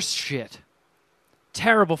horse shit,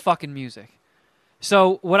 terrible fucking music.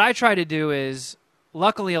 So what I try to do is,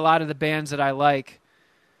 luckily a lot of the bands that I like,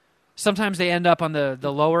 sometimes they end up on the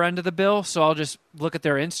lower end of the bill, so I'll just look at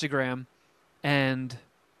their Instagram and,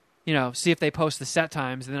 you know, see if they post the set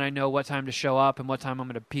times, and then I know what time to show up and what time I'm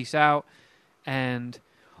going to peace out. And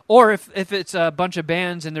or if it's a bunch of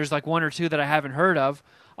bands and there's like one or two that I haven't heard of,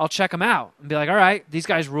 I'll check them out and be like, all right, these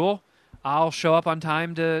guys rule. I'll show up on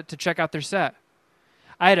time to check out their set.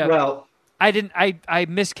 I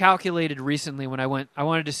miscalculated recently when I went. I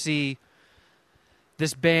wanted to see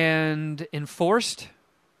this band Enforced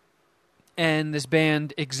and this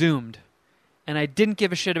band Exhumed, and I didn't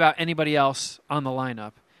give a shit about anybody else on the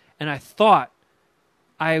lineup. And I thought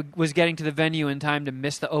I was getting to the venue in time to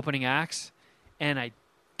miss the opening acts, and I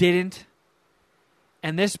didn't.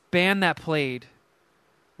 And this band that played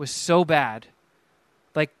was so bad.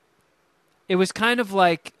 Like, it was kind of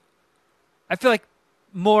like, I feel like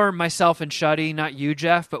more myself and Shuddy, not you,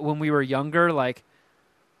 Geoff, but when we were younger, like,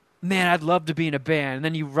 man, I'd love to be in a band. And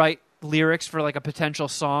then you write lyrics for like a potential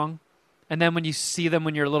song. And then when you see them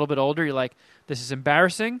when you're a little bit older, you're like, this is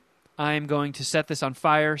embarrassing. I'm going to set this on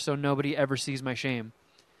fire so nobody ever sees my shame.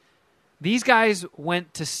 These guys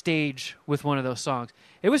went to stage with one of those songs.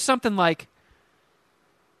 It was something like,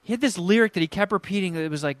 he had this lyric that he kept repeating.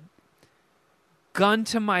 It was like, gun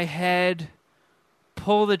to my head,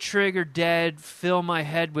 pull the trigger dead, fill my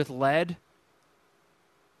head with lead.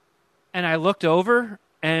 And I looked over,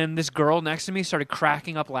 and this girl next to me started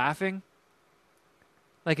cracking up laughing.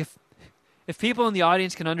 Like, if people in the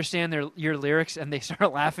audience can understand your lyrics and they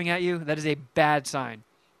start laughing at you, that is a bad sign.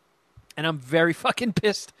 And I'm very fucking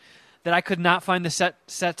pissed that I could not find the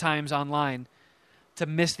set times online to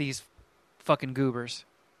miss these fucking goobers.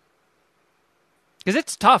 Because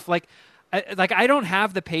it's tough. Like I don't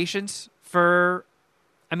have the patience for...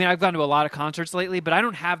 I mean, I've gone to a lot of concerts lately, but I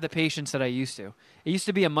don't have the patience that I used to. It used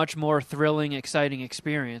to be a much more thrilling, exciting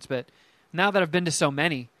experience. But now that I've been to so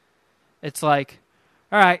many, it's like,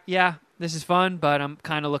 all right, yeah, this is fun, but I'm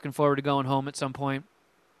kind of looking forward to going home at some point.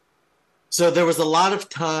 So there was a lot of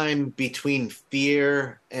time between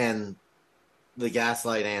Fear and the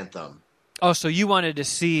Gaslight Anthem. Oh, so you wanted to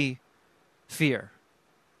see Fear.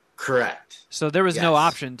 Correct. So there was no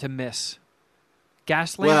option to miss.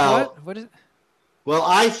 Gaslight, what is it? Well,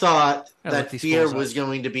 I thought that Fear was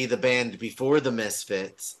going to be the band before the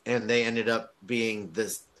Misfits, and they ended up being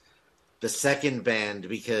the second band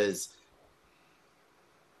because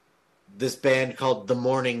this band called The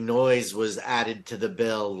Morning Noise was added to the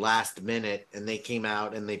bill last minute, and they came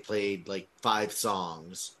out and they played like 5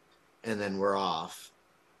 songs and then were off.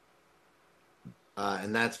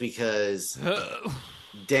 And that's because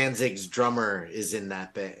Danzig's drummer is in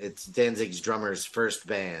that band. It's Danzig's drummer's first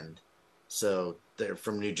band. So they're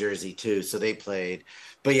from New Jersey too. So they played.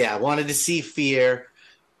 But yeah, I wanted to see Fear.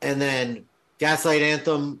 And then Gaslight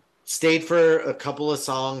Anthem stayed for a couple of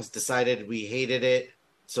songs, decided we hated it.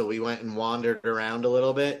 So we went and wandered around a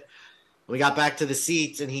little bit. We got back to the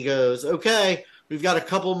seats, and he goes, okay, we've got a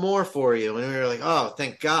couple more for you. And we were like, oh,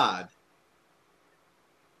 thank God.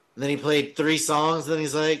 And then he played 3 songs, and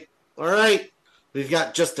he's like, all right, we've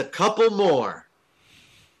got just a couple more.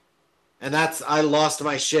 And I lost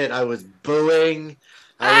my shit. I was booing.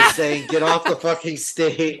 I was saying, get off the fucking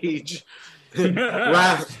stage.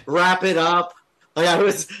 wrap it up. Like I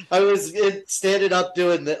was standing up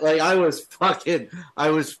doing that. Like I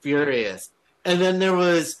was furious. And then there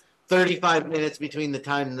was 35 minutes between the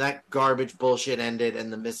time that garbage bullshit ended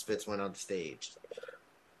and the Misfits went on stage.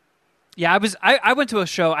 Yeah, I went to a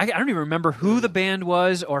show. I don't even remember who the band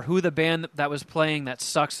was or who the band that was playing that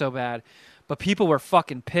sucked so bad, but people were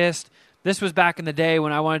fucking pissed. This was back in the day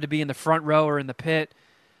when I wanted to be in the front row or in the pit,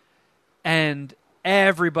 and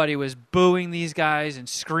everybody was booing these guys and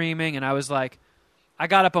screaming, and I was like, I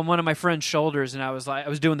got up on one of my friend's shoulders, and I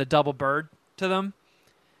was doing the double bird to them,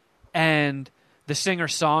 and the singer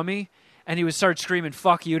saw me, and he would start screaming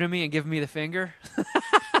 "fuck you" to me and giving me the finger.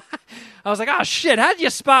 I was like, oh, shit, how'd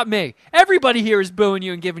you spot me? Everybody here is booing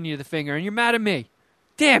you and giving you the finger, and you're mad at me.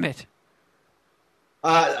 Damn it.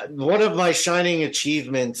 One of my shining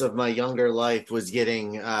achievements of my younger life was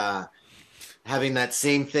having that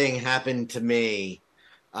same thing happen to me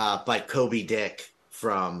by Kobe Dick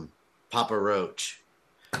from Papa Roach.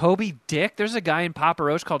 Kobe Dick? There's a guy in Papa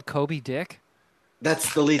Roach called Kobe Dick?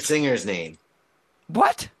 That's the lead singer's name.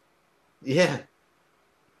 What? Yeah.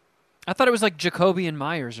 I thought it was like Jacoby and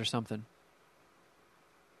Myers or something.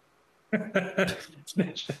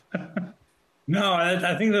 No,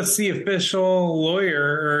 I think that's the official lawyer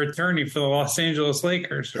or attorney for the Los Angeles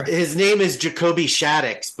Lakers. Right? His name is Jacoby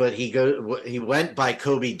Shaddix, but he went by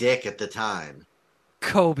Kobe Dick at the time.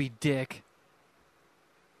 Kobe Dick.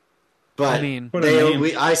 But I mean,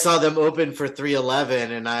 I saw them open for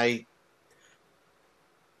 311, and I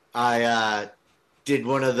did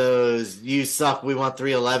one of those "you suck, we want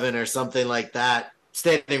 311" or something like that,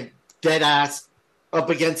 standing dead ass up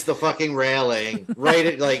against the fucking railing, right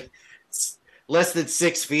at like less than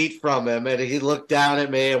 6 feet from him, and he looked down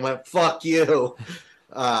at me and went, "Fuck you."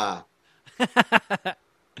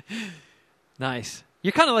 Nice.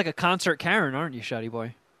 You're kind of like a concert Karen, aren't you, Shuddy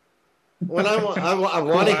boy? When I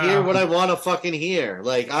want to hear what I want to fucking hear.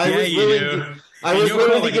 Like I was willing to. I was you'll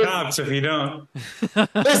willing call to the get. cops if you don't.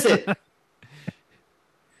 Listen,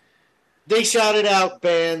 they shouted out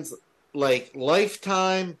bands like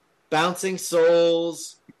Lifetime, Bouncing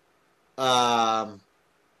Souls. Who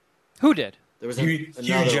did? There was huge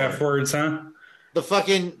Geoff words, huh? The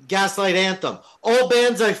fucking Gaslight Anthem. All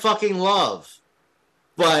bands I fucking love.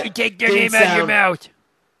 But you take their name out of your mouth.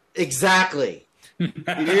 Exactly. You're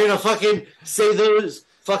gonna fucking say those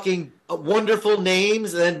fucking wonderful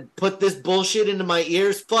names and then put this bullshit into my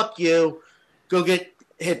ears? Fuck you. Go get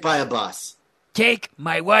hit by a bus. Take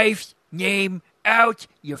my wife's name out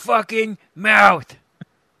your fucking mouth.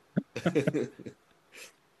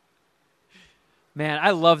 Man,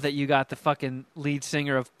 I love that you got the fucking lead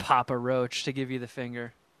singer of Papa Roach to give you the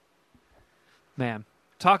finger. Man,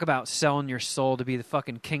 talk about selling your soul to be the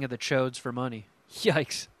fucking king of the chodes for money.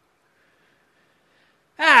 Yikes.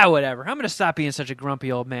 Whatever. I'm going to stop being such a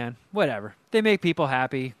grumpy old man. Whatever. They make people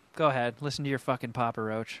happy. Go ahead. Listen to your fucking Papa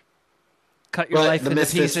Roach. Cut your life into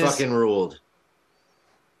pieces. The Misfits fucking ruled.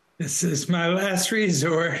 This is my last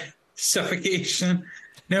resort. Suffocation.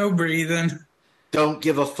 No breathing. Don't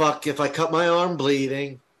give a fuck if I cut my arm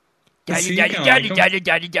bleeding. You didn't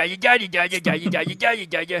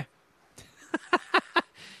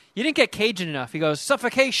get Cajun enough. He goes,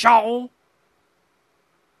 suffocation.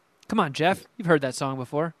 Come on, Geoff. You've heard that song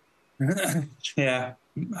before. Yeah,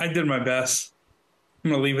 I did my best.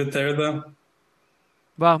 I'm going to leave it there, though.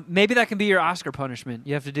 Well, maybe that can be your Oscar punishment.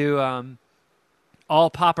 You have to do all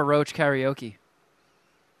Papa Roach karaoke.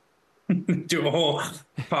 Do a whole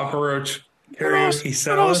Papa Roach karaoke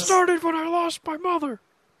set. It all started when I lost my mother.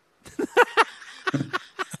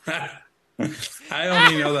 I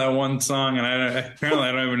only know that one song, and apparently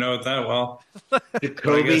I don't even know it that well.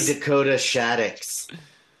 Jacoby Dakota Shaddix.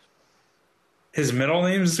 His middle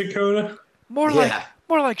name's Dakota? More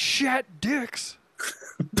like Shat Dicks.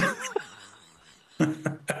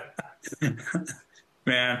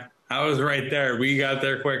 Man, I was right there. We got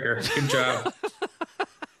there quicker. Good job.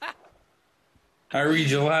 I read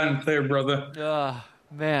you loud and clear, brother.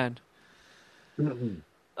 Man.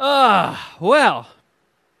 Well.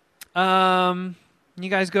 You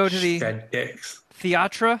guys go to the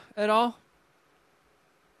theatra at all?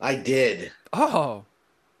 I did. Oh.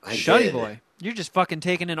 Shuddy boy. You're just fucking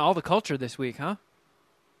taking in all the culture this week, huh?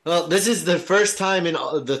 Well, this is the first time in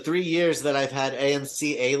the 3 years that I've had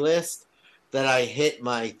AMC A-List that I hit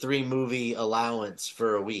my 3-movie allowance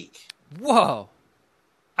for a week. Whoa.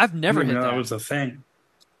 I've never hit that. That was a thing.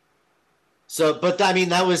 So, but I mean,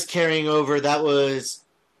 that was carrying over. That was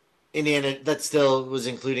Indiana. That still was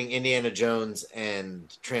including Indiana Jones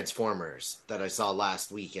and Transformers that I saw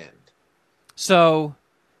last weekend. So...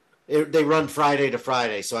 They run Friday to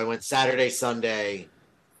Friday, so I went Saturday, Sunday,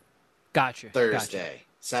 Thursday. Gotcha.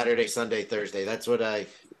 Saturday, Sunday, Thursday. That's what I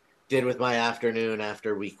did with my afternoon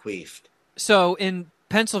after we queefed. So in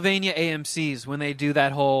Pennsylvania AMC's when they do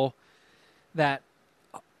that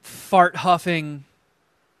fart huffing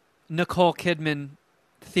Nicole Kidman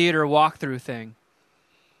theater walkthrough thing.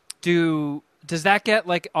 Does that get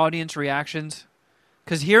like audience reactions?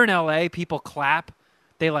 Because here in LA, people clap.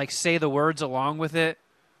 They like say the words along with it.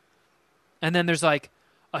 And then there's like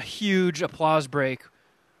a huge applause break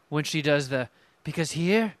when she does because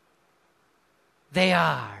here they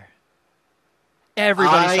are.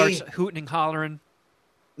 Everybody starts hooting and hollering.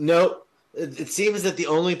 No, it seems that the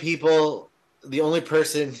only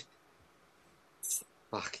person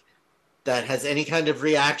that has any kind of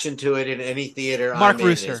reaction to it in any theater Mark I'm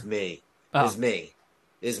Rooster. in is me. Oh. Is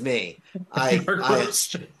me. I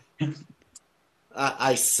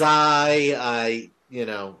sigh. I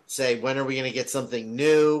say, when are we going to get something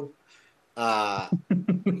new? Oh,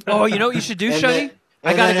 you know what you should do, Shuddy?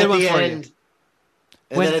 I got a good one for you.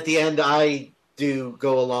 And then at the end, I do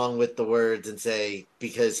go along with the words and say,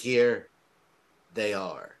 because here they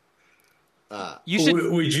are. You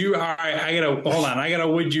should. Would you? All right, I got a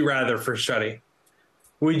would you rather for Shuddy.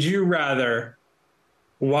 Would you rather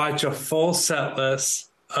watch a full set list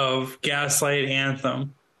of Gaslight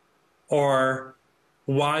Anthem or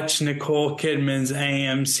watch Nicole Kidman's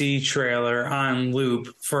AMC trailer on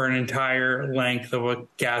loop for an entire length of a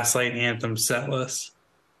Gaslight Anthem set list?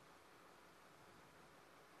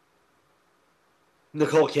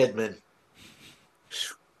 Nicole Kidman.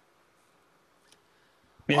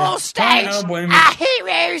 Yeah. All stage, our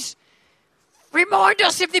heroes remind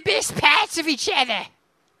us of the best parts of each other.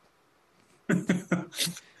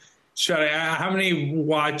 Shuddy, how many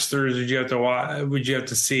watch throughs would you have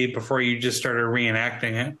to see before you just started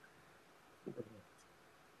reenacting it?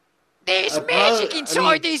 There's magic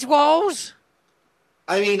inside these walls.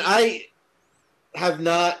 I mean, I have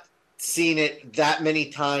not seen it that many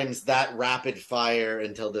times, that rapid fire,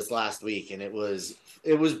 until this last week, and it was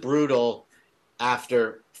brutal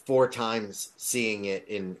after 4 times seeing it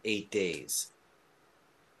in 8 days.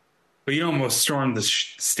 But you almost stormed the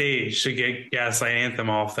stage to get Gaslight Anthem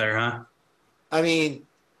off there, huh? I mean,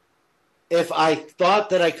 if I thought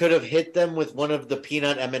that I could have hit them with one of the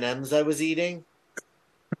peanut M&Ms I was eating,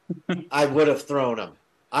 I would have thrown them.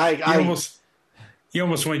 You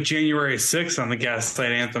almost went January 6th on the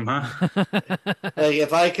Gaslight Anthem, huh?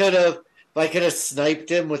 If I could have sniped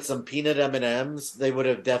him with some peanut M&Ms, they would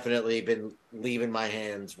have definitely been leaving my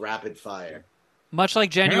hands rapid fire. Much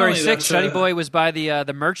like January 6th, Shuddy Boy was by the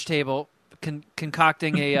merch table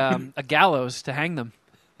concocting a gallows to hang them.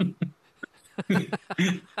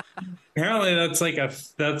 Apparently there's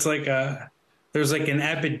like an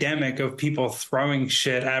epidemic of people throwing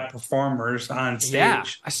shit at performers on stage. Yeah,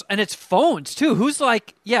 and it's phones too. Who's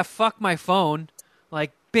like, yeah, fuck my phone,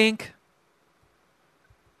 like bink.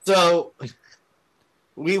 So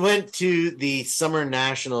we went to the Summer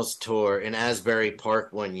Nationals tour in Asbury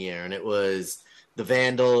Park one year, and it was the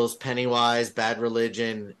Vandals, Pennywise, Bad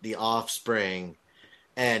Religion, The Offspring,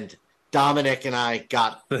 and Dominic and I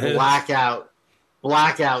got blackout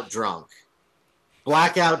drunk.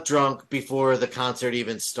 Blackout drunk before the concert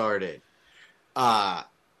even started.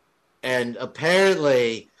 And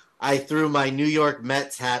apparently I threw my New York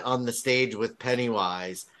Mets hat on the stage with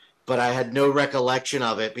Pennywise, but I had no recollection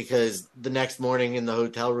of it because the next morning in the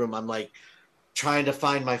hotel room, I'm like trying to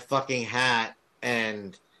find my fucking hat,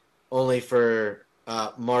 and only for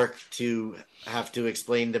Mark to have to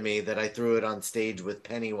explain to me that I threw it on stage with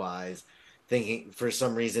Pennywise, thinking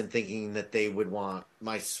that they would want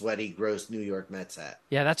my sweaty, gross New York Mets hat.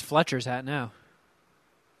 Yeah, that's Fletcher's hat now.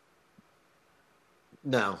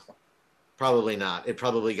 No, probably not. It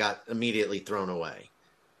probably got immediately thrown away.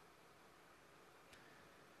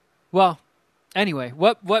 Well, anyway,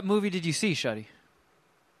 what movie did you see, Shuddy?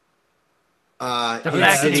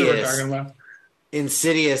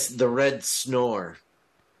 Insidious, The Red Snore.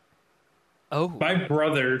 Oh. My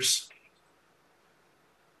brothers.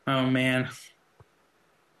 Oh, man.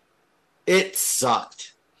 It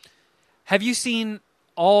sucked. Have you seen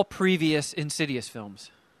all previous Insidious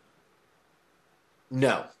films?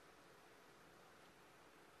 No.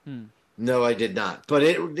 No, I did not. But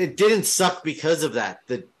it didn't suck because of that.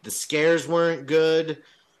 The scares weren't good.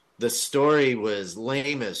 The story was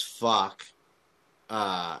lame as fuck.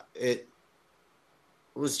 It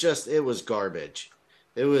was garbage.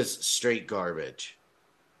 It was straight garbage.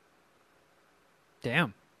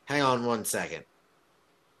 Damn. Hang on 1 second.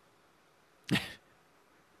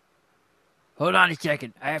 Hold on a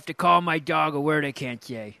second. I have to call my dog a word I can't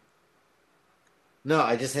say. No,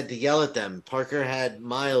 I just had to yell at them. Parker had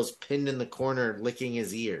Miles pinned in the corner licking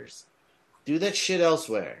his ears. Do that shit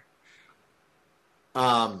elsewhere.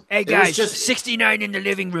 Hey guys, 69 in the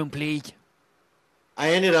living room, please.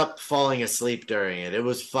 I ended up falling asleep during it. It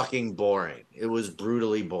was fucking boring. It was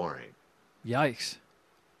brutally boring. Yikes.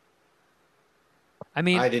 I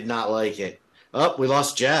mean, I did not like it. Oh, we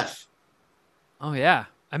lost Geoff. oh yeah.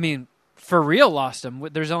 I mean, for real lost him.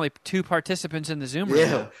 There's only 2 participants in the Zoom right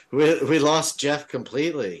now. We lost Geoff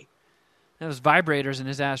completely. Those vibrators in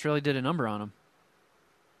his ass really did a number on him.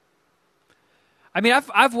 I mean,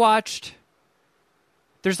 I've watched.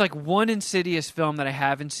 There's like one Insidious film that I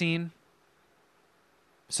haven't seen,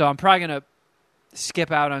 so I'm probably gonna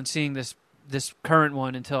skip out on seeing this current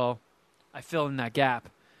one until I fill in that gap.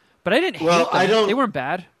 But I didn't hate them. They weren't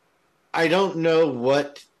bad. I don't know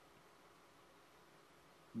what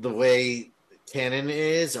the way canon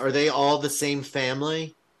is. Are they all the same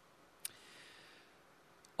family?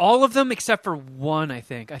 All of them except for one, I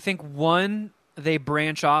think. I think one, they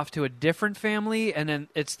branch off to a different family, and then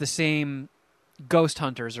it's the same ghost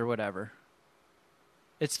hunters or whatever.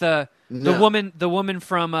 It's the woman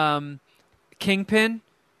from Kingpin,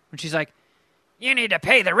 when she's like, "You need to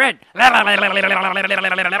pay the rent." That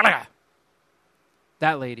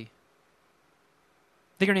lady. I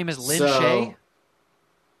think her name is Lynn Shay.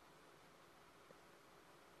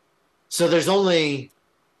 So there's only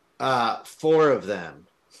 4 of them.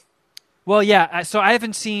 Well, yeah. So I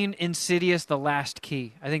haven't seen Insidious: The Last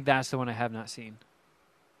Key. I think that's the one I have not seen.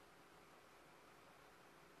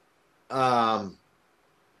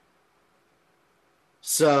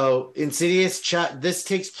 So Insidious this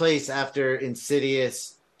takes place after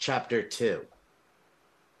Insidious Chapter 2.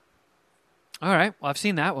 All right. Well, I've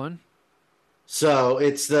seen that one. So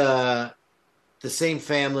it's the same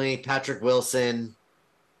family: Patrick Wilson,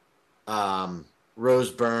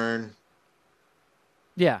 Rose Byrne.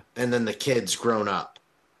 Yeah. And then the kid's grown up.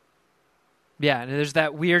 Yeah, and there's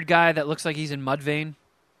that weird guy that looks like he's in Mudvayne.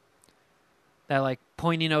 That, like,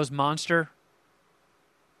 pointy-nosed monster.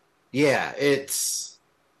 Yeah, it's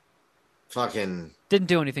fucking... Didn't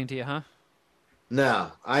do anything to you, huh?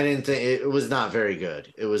 No, I didn't think... It was not very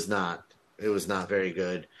good. It was not very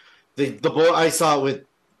good. The boy, I saw it with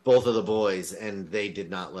both of the boys, and they did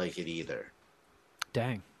not like it either.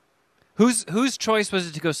 Dang. Whose choice was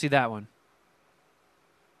it to go see that one?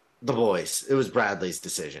 The boys. It was Bradley's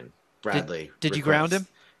decision. Bradley. Did you ground him?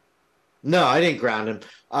 No, I didn't ground him.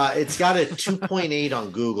 It's got a 2.8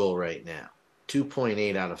 on Google right now.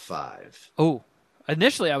 2.8 out of 5. Oh,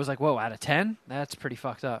 initially I was like, whoa, out of 10? That's pretty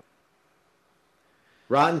fucked up.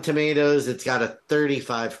 Rotten Tomatoes, it's got a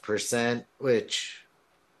 35%, which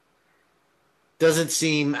doesn't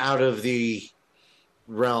seem out of the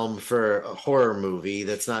realm for a horror movie.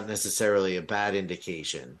 That's not necessarily a bad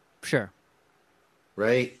indication. Sure.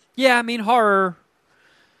 Right? Yeah, I mean, horror.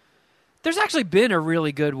 There's actually been a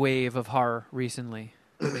really good wave of horror recently.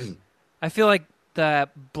 I feel like the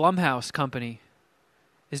Blumhouse company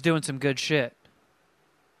is doing some good shit.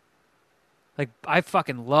 Like, I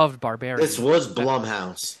fucking loved Barbarian. This was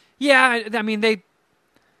Blumhouse. Yeah, I mean,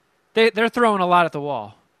 they're throwing a lot at the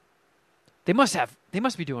wall. They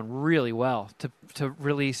must be doing really well to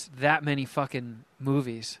release that many fucking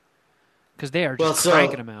movies, because they are just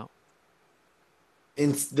cranking them out.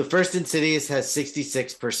 The first Insidious has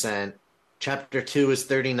 66%. Chapter 2 is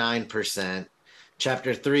 39%.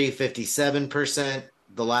 Chapter 3, 57%.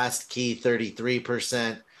 The Last Key,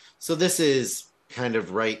 33%. So this is kind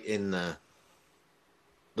of right in the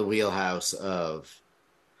wheelhouse of...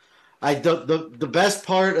 The best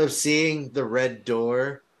part of seeing the Red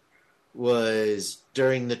Door was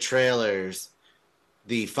during the trailers.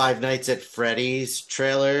 The Five Nights at Freddy's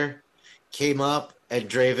trailer came up, and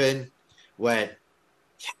Draven went,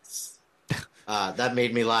 "Yes." That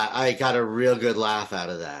made me laugh. I got a real good laugh out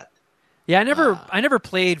of that. Yeah, I never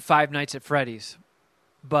played Five Nights at Freddy's,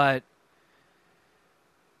 but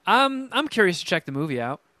I'm curious to check the movie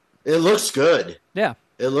out. It looks good. Yeah.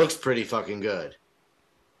 It looks pretty fucking good.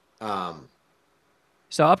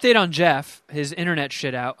 So update on Geoff, his internet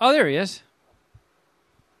shit out. Oh, there he is.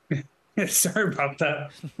 Yeah, sorry about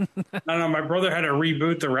that. I don't know. My brother had to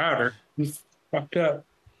reboot the router. He fucked up.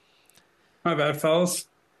 My bad, fellas.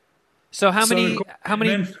 So how many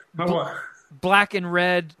black and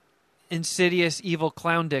red Insidious evil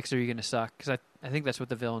clown dicks are you going to suck? Because I think that's what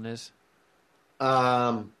the villain is.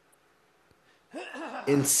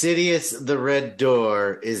 Insidious: The Red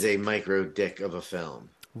Door is a micro dick of a film.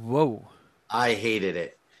 Whoa. I hated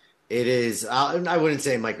it. It is, I wouldn't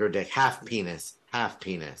say micro dick, half penis.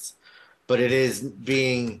 But it is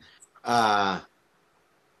being...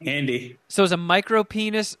 Andy. So is a micro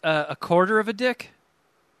penis a quarter of a dick?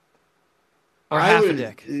 Or half a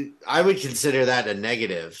dick? I would consider that a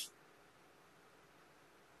negative.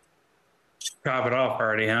 Chop it off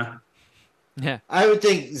already, huh? Yeah. I would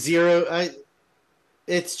think zero...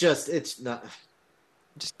 It's not.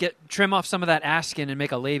 Just trim off some of that ass skin and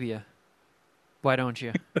make a labia. Why don't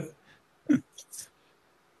you?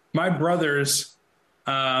 My brothers,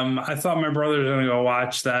 I thought my brothers were going to go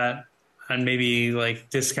watch that on maybe like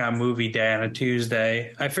discount movie day on a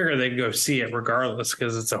Tuesday. I figured they'd go see it regardless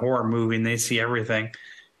because it's a horror movie and they see everything.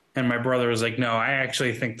 And my brother was like, no, I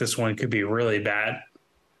actually think this one could be really bad.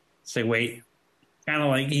 It's like, wait, kind of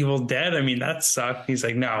like Evil Dead? I mean, that sucked. He's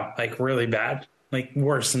like, no, like really bad, like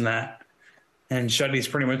worse than that. And Shuddy's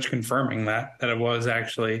pretty much confirming that it was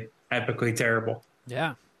actually epically terrible.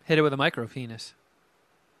 Yeah. Hit it with a micro penis.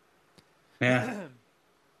 Yeah.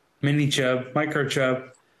 Mini chub, micro chub.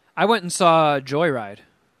 I went and saw Joyride.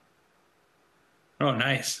 Oh,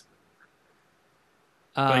 nice.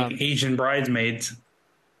 Like Asian Bridesmaids.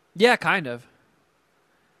 Yeah, kind of.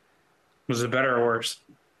 Was it better or worse?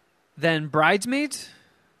 Than Bridesmaids?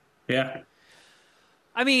 Yeah.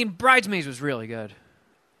 I mean, Bridesmaids was really good.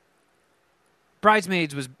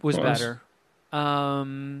 Bridesmaids was better.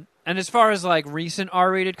 And as far as like recent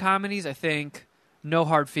R-rated comedies, I think No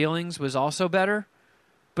Hard Feelings was also better.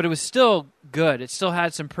 But it was still good. It still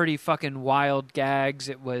had some pretty fucking wild gags.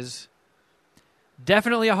 It was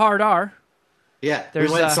definitely a hard R. Yeah, we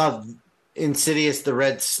went and saw Insidious the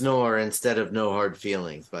Red Snore instead of No Hard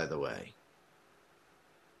Feelings, by the way.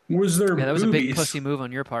 Was there that was boobies? A big pussy move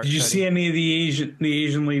on your part. Did you see any of the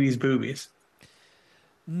Asian ladies' boobies?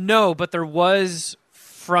 No, but there was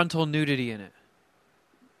frontal nudity in it.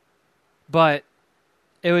 But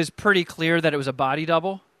it was pretty clear that it was a body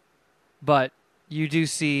double. But you do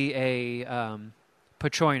see a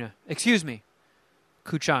Pachoina. Excuse me.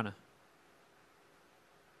 Kuchana.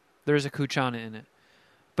 There's a Kuchana in it.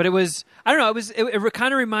 But it was, I don't know, it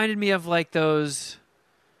kind of reminded me of like those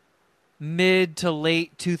mid to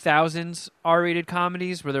late 2000s R-rated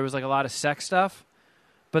comedies where there was like a lot of sex stuff.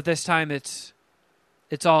 But this time it's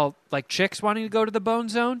all like chicks wanting to go to the bone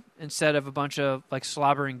zone instead of a bunch of like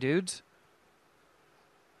slobbering dudes.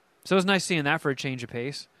 So it was nice seeing that for a change of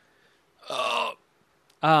pace.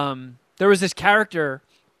 There was this character,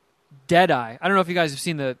 Deadeye. I don't know if you guys have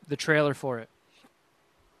seen the trailer for it.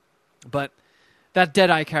 But that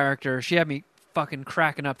Deadeye character, she had me fucking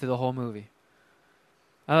cracking up through the whole movie.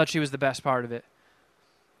 I thought she was the best part of it.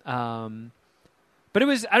 But it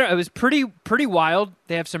was, I don't know, it was pretty wild.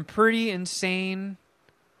 They have some pretty insane,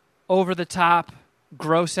 over the top,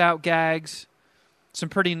 gross out gags, some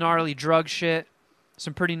pretty gnarly drug shit,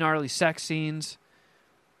 some pretty gnarly sex scenes.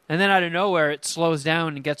 And then out of nowhere, it slows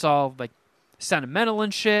down and gets all like sentimental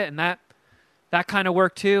and shit, and that kind of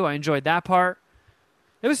worked too. I enjoyed that part.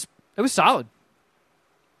 It was solid.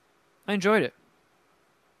 I enjoyed it.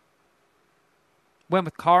 Went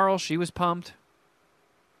with Carl. She was pumped.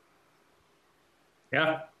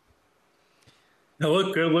 Yeah. It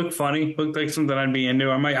looked good. Looked funny. Looked like something I'd be into.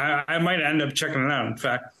 I might end up checking it out. In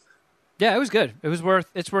fact. Yeah, it was good.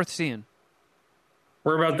 It's worth seeing.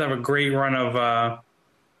 We're about to have a great run of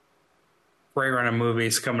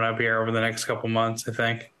movies coming up here over the next couple months, I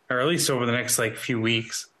think, or at least over the next like few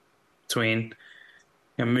weeks between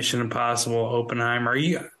Mission Impossible, Oppenheimer. Are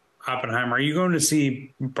you going to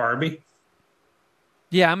see Barbie?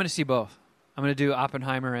 Yeah, I'm going to see both. I'm going to do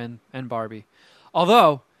Oppenheimer and Barbie.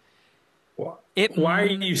 Although, why are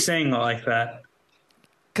you saying it like that?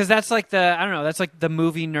 Because that's like that's like the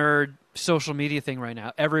movie nerd social media thing right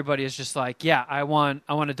now. Everybody is just like, yeah, I want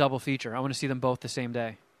a double feature. I want to see them both the same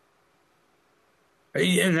day.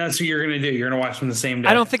 And that's what you're going to do. You're going to watch them the same day.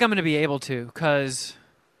 I don't think I'm going to be able to because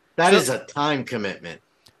that is a time commitment.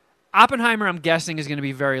 Oppenheimer, I'm guessing, is going to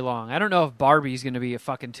be very long. I don't know if Barbie's going to be a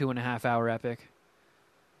fucking 2.5 hour epic.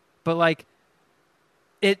 But like,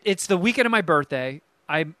 it's the weekend of my birthday.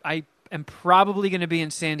 I am probably going to be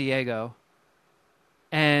in San Diego,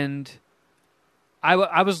 and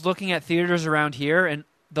I was looking at theaters around here, and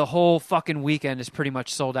the whole fucking weekend is pretty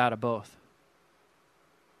much sold out of both.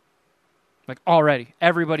 Like already,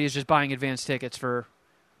 everybody is just buying advance tickets for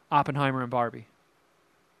Oppenheimer and Barbie.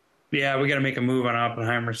 Yeah, we got to make a move on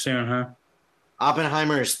Oppenheimer soon, huh?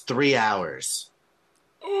 Oppenheimer is 3 hours.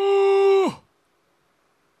 Ooh.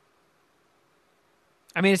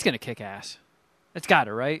 I mean, it's going to kick ass. It's got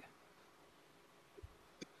to, right?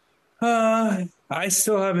 I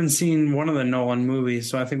still haven't seen one of the Nolan movies,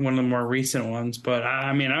 so I think one of the more recent ones. But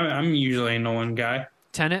I mean, I'm usually a Nolan guy.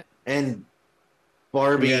 Tenet? And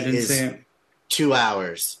Barbie is 2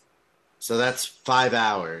 hours. So that's 5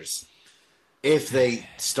 hours. If they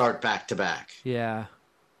start back to back. Yeah.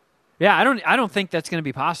 Yeah, I don't think that's going to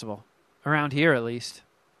be possible. Around here, at least.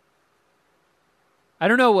 I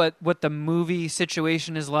don't know what the movie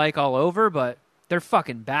situation is like all over, but they're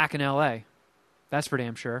fucking back in L.A. That's for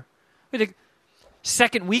damn sure.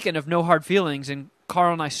 second weekend of No Hard Feelings, and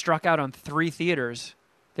Carl and I struck out on 3 theaters.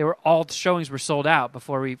 All showings were sold out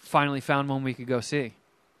before we finally found one we could go see.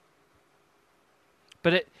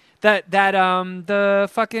 But the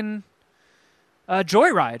fucking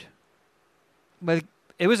Joyride, but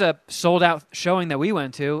it was a sold out showing that we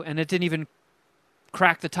went to, and it didn't even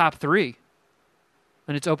crack the top 3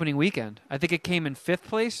 on its opening weekend. I think it came in 5th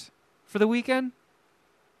place for the weekend,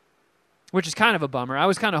 which is kind of a bummer. I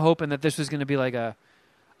was kind of hoping that this was going to be like a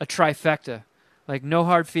trifecta, like No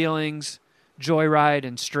Hard Feelings, Joyride,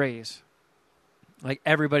 and Strays. Like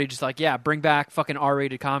everybody just like, yeah, bring back fucking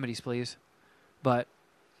R-rated comedies, please. But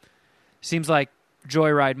seems like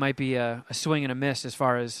Joyride might be a swing and a miss as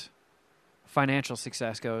far as financial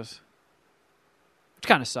success goes, which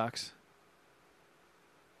kind of sucks.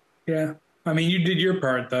 Yeah, I mean, you did your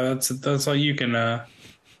part though. That's all you can.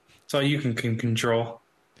 That's all you can control.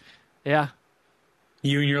 Yeah,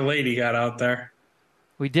 you and your lady got out there.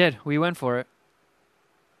 We did. We went for it.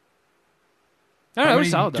 I don't know. It was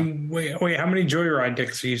solid though. Wait, how many Joyride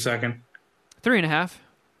dicks are you sucking? 3.5.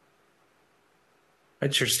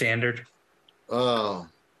 That's your standard. Oh.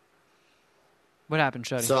 What happened,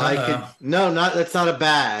 Shuddy? So I could that's not a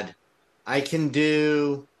bad. I could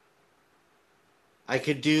do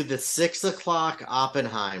the 6 o'clock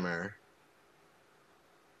Oppenheimer.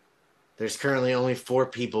 There's currently only 4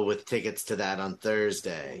 people with tickets to that on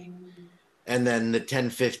Thursday. And then the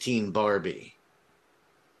 10:15 Barbie.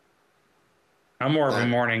 I'm more of a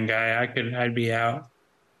morning guy. I'd be out.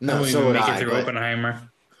 No, so would I. Through Oppenheimer.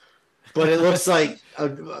 But it looks like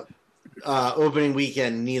opening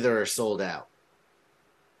weekend, neither are sold out.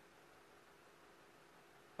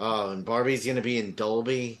 Oh, and Barbie's going to be in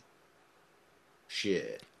Dolby?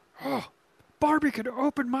 Shit. Oh, Barbie could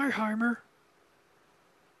open my Heimer.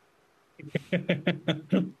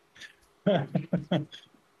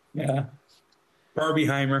 Yeah.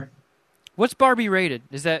 Barbieheimer. What's Barbie rated?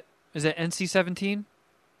 Is that NC-17?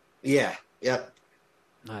 Yeah. Yep.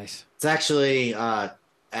 Nice. It's actually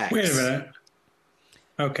X. Wait a minute.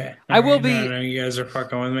 Okay. I will be. No, you guys are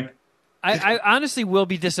fucking with me. I honestly will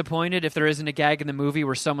be disappointed if there isn't a gag in the movie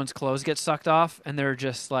where someone's clothes get sucked off and they're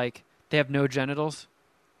just like they have no genitals.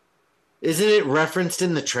 Isn't it referenced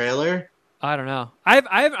in the trailer? I don't know. I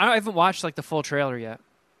haven't watched like the full trailer yet.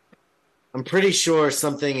 I'm pretty sure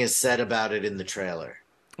something is said about it in the trailer.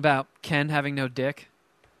 About Ken having no dick?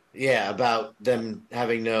 Yeah, about them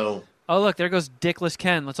having no... Oh, look, there goes dickless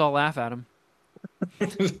Ken. Let's all laugh at him.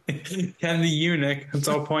 Ken the eunuch. Let's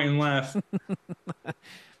all point and laugh.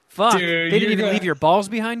 Fuck. Dude, they didn't even leave your balls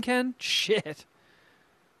behind, Ken? Shit.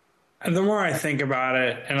 And the more I think about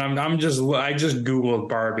it, and I just Googled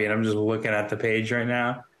Barbie, and I'm just looking at the page right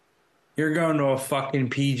now. You're going to a fucking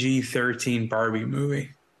PG-13 Barbie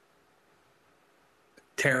movie.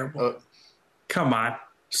 Terrible. Come on.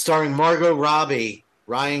 Starring Margot Robbie,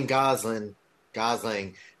 Ryan Gosling,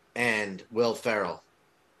 and Will Ferrell.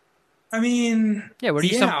 I mean... Yeah, what are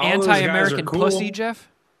you, some anti-American pussy, Geoff?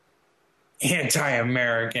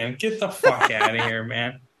 Anti-American. Get the fuck out of here,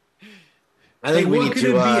 man. I think we need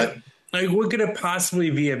to... what could it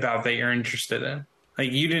possibly be about that you're interested in?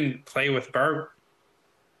 Like, you didn't play with Barbie.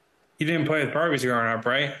 You didn't play with Barbies growing up,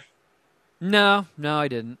 right? No, I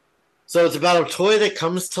didn't. So it's about a toy that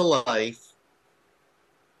comes to life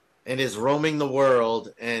and is roaming the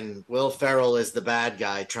world, and Will Ferrell is the bad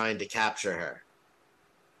guy trying to capture her.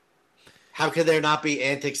 How could there not be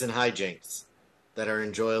antics and hijinks that are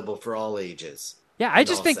enjoyable for all ages? Yeah, I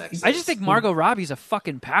just think Margot Robbie's a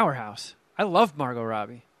fucking powerhouse. I love Margot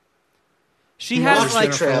Robbie. She has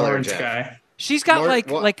like guy. She's got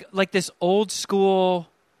like this old school,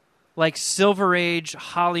 like Silver Age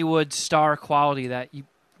Hollywood star quality that you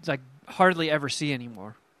like hardly ever see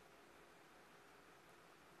anymore.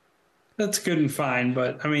 That's good and fine,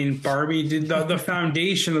 but I mean, Barbie did the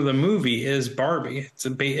foundation of the movie is Barbie.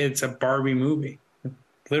 It's a Barbie movie,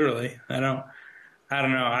 literally. I don't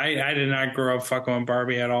know. I did not grow up fucking with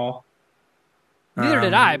Barbie at all. Neither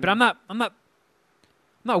did I, but I'm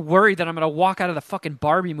not worried that I'm going to walk out of the fucking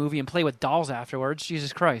Barbie movie and play with dolls afterwards.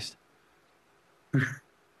 Jesus Christ.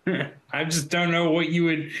 I just don't know what you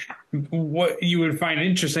would find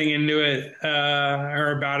interesting into it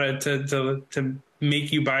or about it to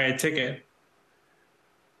make you buy a ticket.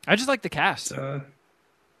 I just like the cast.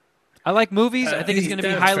 I like movies. I think it's going to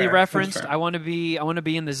be highly referenced. I want to be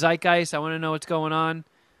in the zeitgeist. I want to know what's going on.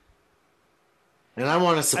 And I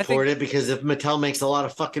want to support it because if Mattel makes a lot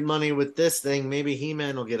of fucking money with this thing, maybe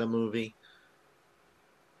He-Man will get a movie.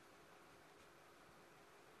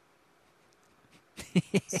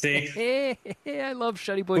 See? I love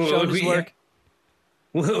Shuddy Boy showing his work.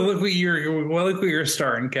 Look what you're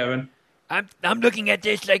starting, Kevin. I'm looking at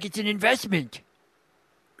this like it's an investment.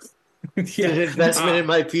 It's an investment in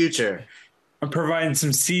my future. I'm providing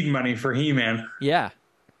some seed money for He-Man. Yeah.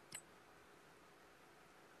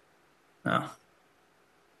 Oh.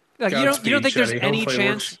 Like you don't think there's any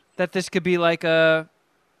chance that this could be like a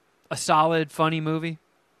solid, funny movie?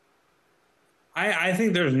 I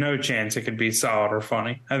think there's no chance it could be solid or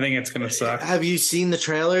funny. I think it's gonna suck. Have you seen the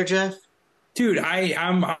trailer, Geoff? Dude,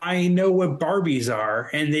 I know what Barbies are,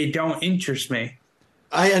 and they don't interest me.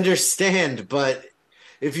 I understand, but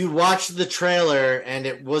if you watched the trailer and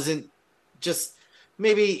it wasn't just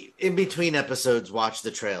maybe in between episodes, watch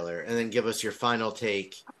the trailer and then give us your final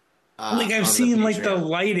take. I've seen like the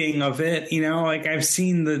lighting of it, like I've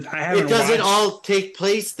seen the. I haven't. It doesn't all take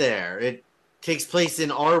place there. It takes place in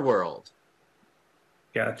our world.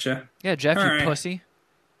 Gotcha. Yeah, Geoff, all you right. Pussy.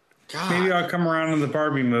 God. Maybe I'll come around to the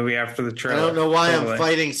Barbie movie after the trailer. I don't know why I'm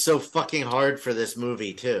fighting so fucking hard for this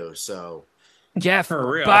movie too. So, Jeff,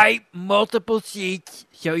 buy multiple seats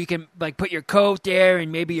so you can like put your coat there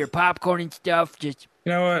and maybe your popcorn and stuff. Just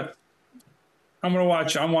you know what? I'm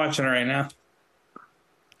watching it right now.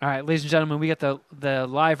 All right, ladies and gentlemen, we got the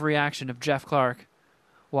live reaction of Geoff Clark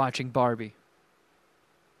watching Barbie.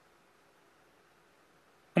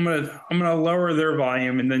 I'm gonna lower their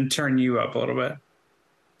volume and then turn you up a little bit.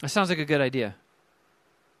 That sounds like a good idea.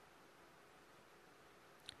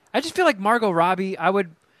 I just feel like Margot Robbie,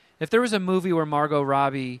 if there was a movie where Margot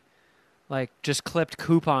Robbie like just clipped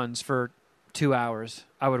coupons for 2 hours,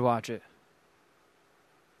 I would watch it.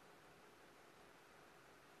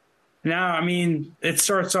 No, I mean, it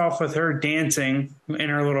starts off with her dancing in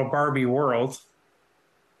her little Barbie world.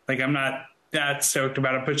 Like, I'm not that stoked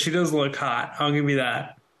about it, but she does look hot. I'll give you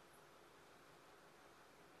that.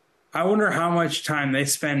 I wonder how much time they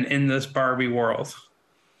spend in this Barbie world.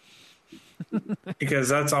 Because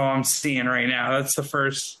that's all I'm seeing right now. That's the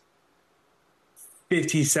first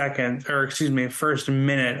 50 seconds, or excuse me, first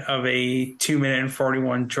minute of a 2-minute and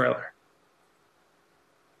 41 trailer.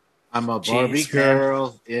 I'm a Barbie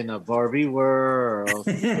girl in a Barbie world. Oh,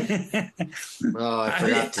 I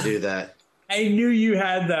forgot to do that. I knew you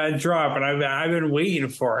had that drop, and I've been waiting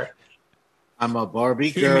for it. I'm a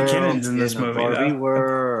Barbie girl McKinnon's in this movie, Barbie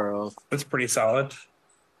world. That's pretty solid.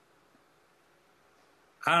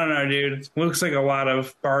 I don't know, dude. Looks like a lot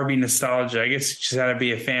of Barbie nostalgia. I guess you just had to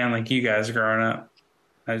be a fan like you guys growing up.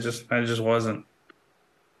 I just wasn't.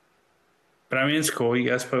 But I mean, it's cool. You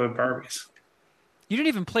guys play with Barbies. You didn't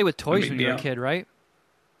even play with toys when you were a kid, right?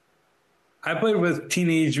 I played with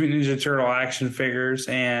Teenage Mutant Ninja Turtle action figures,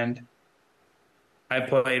 and I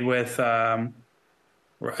played with a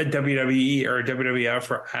WWE or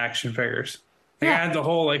WWF action figures. Like, I had the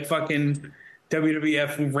whole like fucking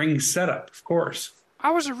WWF ring setup, of course.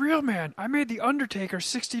 I was a real man. I made the Undertaker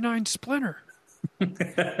 69 Splinter.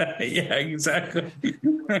 Yeah, exactly.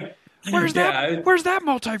 Where's that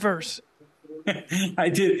multiverse? I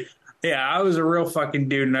did. Yeah, I was a real fucking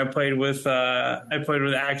dude, and I played with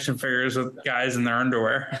action figures with guys in their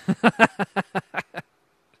underwear. Like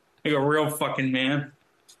a real fucking man.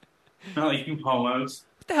 Not like you homos.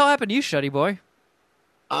 What the hell happened to you, Shuddy boy?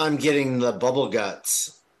 I'm getting the bubble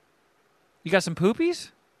guts. You got some poopies?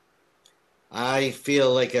 I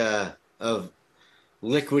feel like a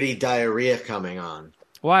liquidy diarrhea coming on.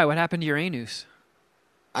 Why? What happened to your anus?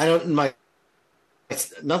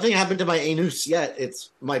 Nothing happened to my anus yet.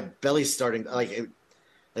 It's my belly's starting like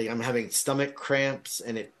I'm having stomach cramps,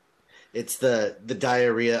 and it's the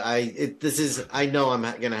diarrhea. I know I'm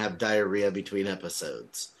gonna have diarrhea between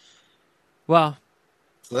episodes. Well,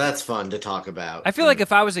 so that's fun to talk about. I feel like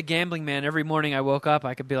if I was a gambling man, every morning I woke up,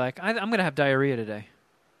 I could be like, I'm gonna have diarrhea today,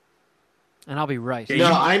 and I'll be right. Yeah,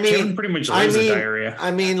 no, I mean Kevin pretty much lives with diarrhea.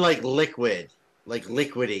 I mean like liquid, like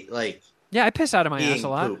liquidy, like yeah. I piss out of my ass a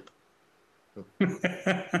lot. Poop.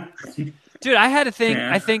 Dude, I had a thing.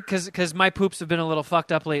 Yeah. I think because my poops have been a little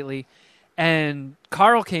fucked up lately, and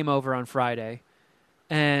Carl came over on Friday,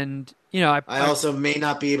 and I also may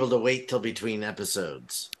not be able to wait till between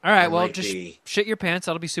episodes. All right, well, just shit your pants.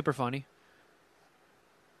 That'll be super funny.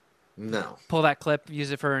 No, pull that clip,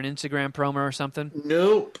 use it for an Instagram promo or something.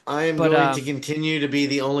 Nope, I am going to continue to be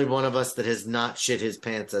the only one of us that has not shit his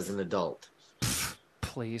pants as an adult.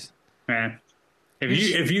 Please, man.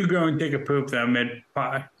 If you go and take a poop though mid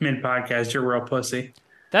podcast, you're a real pussy.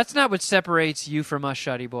 That's not what separates you from us,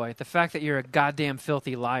 Shuddy boy. The fact that you're a goddamn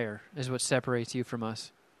filthy liar is what separates you from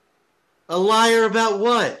us. A liar about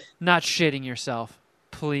what? Not shitting yourself,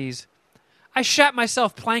 please. I shat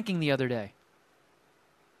myself planking the other day.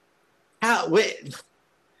 How? Wait.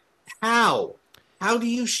 How? How do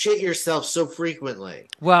you shit yourself so frequently?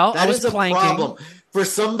 Well, That I was is a planking. problem. For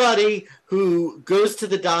somebody who goes to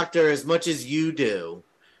the doctor as much as you do,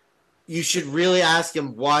 you should really ask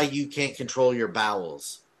him why you can't control your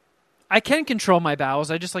bowels. I can control my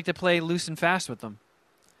bowels. I just like to play loose and fast with them.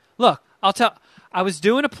 Look, I was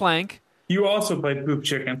doing a plank. You also play poop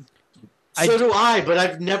chicken. So do I, but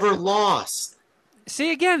I've never lost.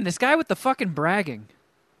 See, again, this guy with the fucking bragging.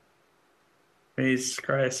 Jesus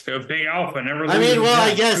Christ, a big alpha never. I mean, well,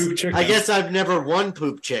 I chicken. guess I've never won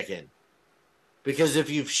poop chicken, because if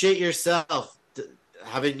you've shit yourself,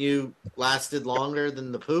 haven't you lasted longer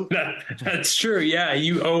than the poop? That's true. Yeah,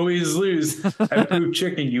 you always lose at poop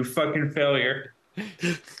chicken. You fucking failure.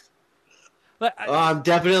 I'm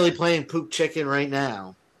definitely playing poop chicken right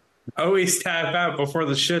now. Always tap out before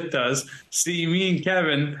the shit does. See, me and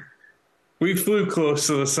Kevin, we flew close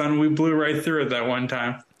to the sun. We blew right through it that one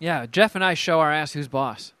time. Yeah, Geoff and I show our ass who's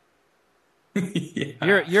boss.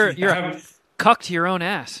 Yeah. You're cucked to your own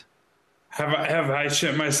ass. Have I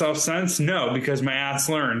shit myself since? No, because my ass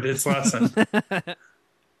learned its lesson.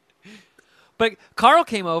 But Carl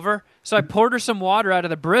came over, so I poured her some water out of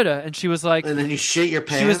the Brita, and she was like... And then you shit your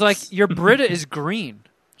pants? She was like, your Brita is green.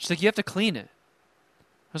 She's like, you have to clean it.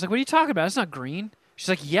 I was like, what are you talking about? It's not green. She's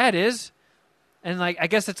like, yeah, it is. And like, I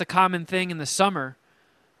guess it's a common thing in the summer.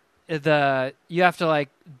 You have to like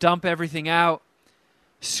dump everything out,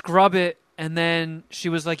 scrub it, and then she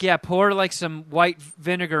was like, yeah, pour like some white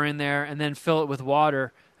vinegar in there and then fill it with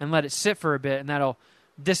water and let it sit for a bit, and that'll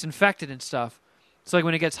disinfect it and stuff. So like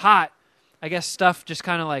when it gets hot, I guess stuff just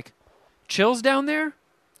kind of like chills down there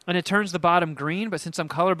and it turns the bottom green, but since I'm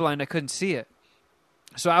colorblind, I couldn't see it.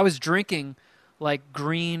 So I was drinking like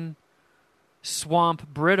green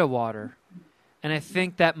swamp Brita water, and I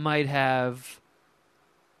think that might have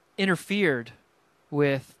interfered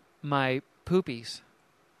with my poopies.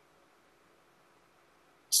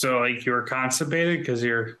 So, like, you were constipated because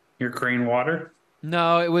you're green water?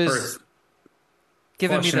 No, it was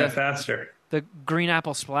giving me faster. The green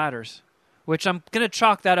apple splatters, which I'm going to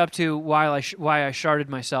chalk that up to why I sharded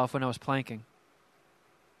myself when I was planking,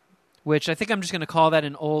 which I think I'm just going to call that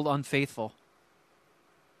an old unfaithful.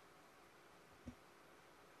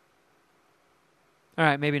 All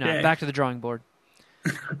right, maybe not. Yeah. Back to the drawing board.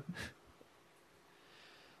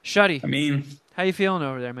 Shuddy, I mean, how you feeling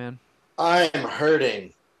over there, man? I'm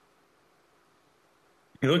hurting.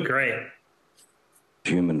 You look great.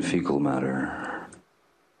 Human fecal matter.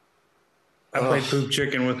 I played poop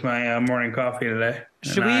chicken with my morning coffee today.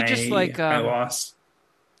 Should we just like I lost.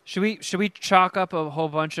 Should we chalk up a whole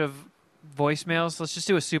bunch of voicemails? Let's just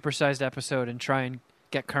do a supersized episode and try and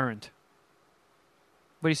get current.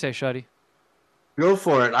 What do you say, Shuddy? Go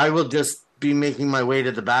for it. I will just be making my way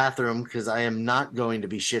to the bathroom because I am not going to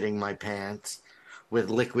be shitting my pants with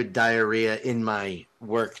liquid diarrhea in my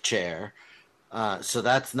work chair. So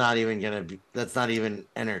that's not even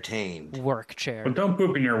entertained. Work chair. Well, don't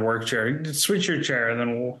poop in your work chair. Just switch your chair and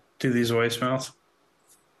then we'll do these voicemails.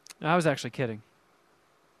 I was actually kidding.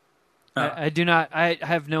 Oh. I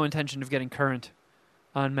have no intention of getting current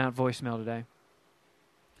on Mount Voicemail today.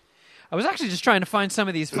 I was actually just trying to find some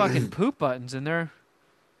of these fucking poop buttons, and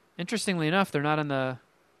interestingly enough, they're not on the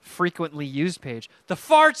frequently used page. The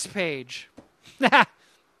farts page.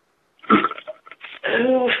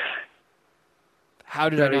 How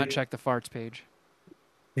did I not check the farts page?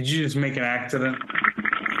 Did you just make an accident?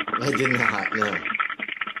 I did not, no.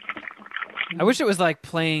 Mm-hmm. I wish it was like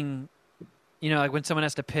playing, like when someone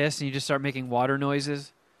has to piss and you just start making water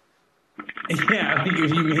noises. Yeah,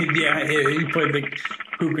 you played the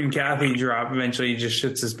poop and Kathy drop. Eventually, he just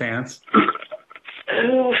shits his pants.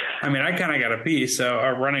 I mean, I kind of got to pee, so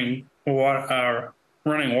running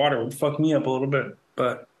water would fuck me up a little bit,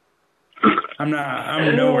 but I'm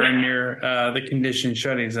nowhere near the condition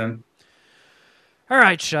Shuddy's in. All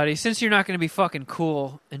right, Shuddy, since you're not going to be fucking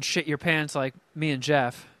cool and shit your pants like me and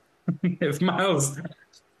Geoff. If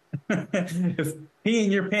he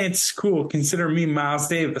in your pants is cool, consider me Miles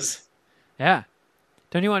Davis. Yeah.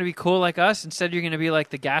 Don't you want to be cool like us? Instead, you're going to be like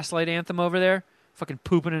the Gaslight Anthem over there, fucking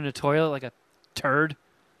pooping in a toilet like a turd.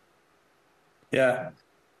 Yeah.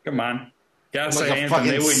 Come on. Gaslight Anthem,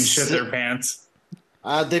 they wouldn't shit their pants.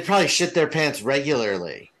 They probably shit their pants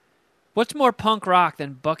regularly. What's more punk rock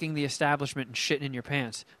than bucking the establishment and shitting in your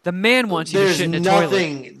pants? The man wants you to shit in a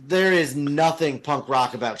toilet. There is nothing punk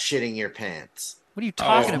rock about shitting your pants. What are you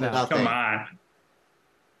talking about? Come on.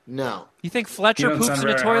 No. You think Fletcher poops in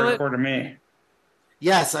a toilet? To me.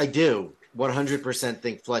 Yes, I do. 100%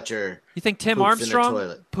 think Fletcher. You think Tim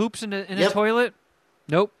Armstrong poops in a toilet?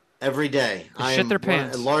 Nope. Every day. They shit their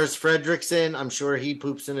pants. Lars Fredrickson, I'm sure he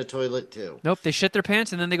poops in a toilet too. Nope, they shit their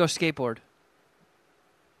pants and then they go skateboard.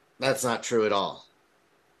 That's not true at all.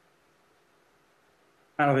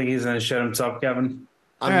 I don't think he's going to shit himself, Kevin.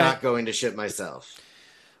 I'm not going to shit myself.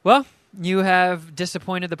 Well, you have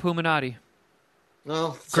disappointed the Puminati.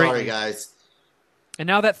 Well, sorry, guys. And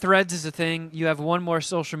now that Threads is a thing, you have one more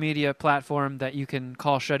social media platform that you can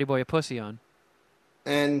call Shuddy Boy a pussy on.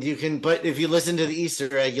 And you can, but if you listen to the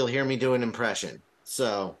Easter egg, you'll hear me do an impression.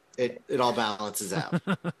 So it all balances out.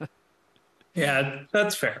 Yeah,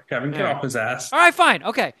 that's fair. Kevin, get off his ass. All right, fine.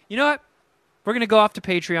 Okay, you know what? We're going to go off to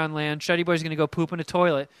Patreon land. Shuddy Boy's going to go poop in a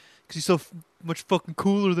toilet because he's so much fucking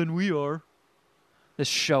cooler than we are. This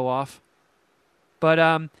show off.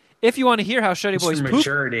 But if you want to hear how Shuddy Boy's poop...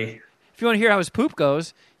 maturity. If you want to hear how his poop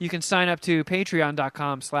goes, you can sign up to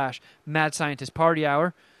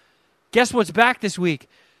patreon.com/MadScientistPartyHour. Guess what's back this week?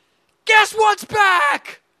 Guess what's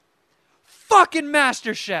back? Fucking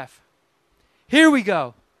MasterChef. Here we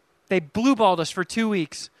go. They blue-balled us for 2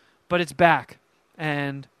 weeks, but it's back.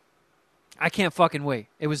 And I can't fucking wait.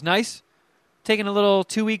 It was nice. Taking a little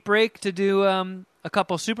 2-week break to do a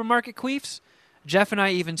couple supermarket queefs. Geoff and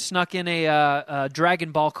I even snuck in a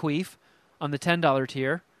Dragon Ball queef on the $10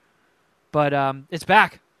 tier. But it's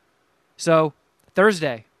back. So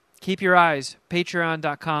Thursday, keep your eyes.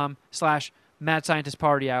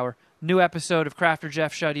 Patreon.com/MadScientistPartyHour. New episode of Crafter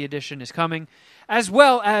Geoff Shuddy Edition is coming, as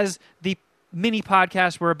well as the mini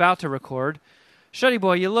podcast we're about to record. Shuddy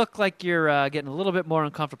Boy, you look like you're getting a little bit more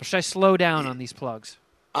uncomfortable. Should I slow down on these plugs?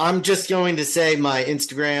 I'm just going to say my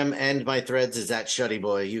Instagram and my Threads is at Shuddy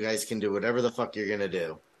Boy. You guys can do whatever the fuck you're going to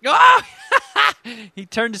do. Oh! He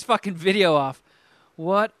turned his fucking video off.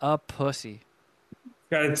 What a pussy.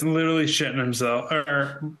 Guy's literally shitting himself,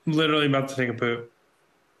 or literally about to take a poop.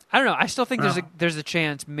 I don't know. I still think there's a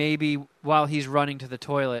chance maybe while he's running to the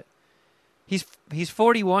toilet. He's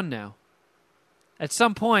 41 now. At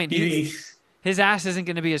some point, his ass isn't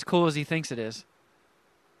going to be as cool as he thinks it is.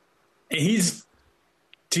 He's,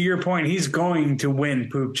 to your point, he's going to win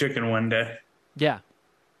Poop Chicken one day. Yeah.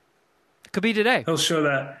 Could be today. He'll show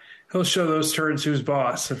those turds who's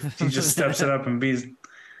boss if he just steps it up and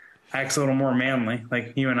acts a little more manly,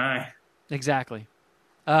 like you and I. Exactly.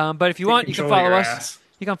 But if you want, you can follow us. Ass.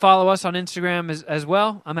 You can follow us on Instagram as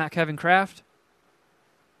well. I'm at Kevin Kraft.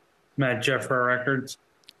 I'm at Geoff Records.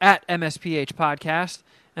 At MSPH Podcast.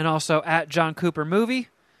 And also at John Cooper Movie.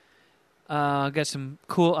 Got some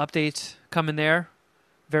cool updates coming there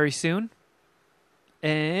very soon.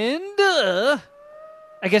 And I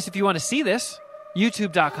guess if you want to see this,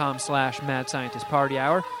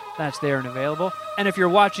 youtube.com/MadScientistPartyHour. That's there and available. And if you're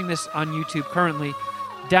watching this on YouTube currently,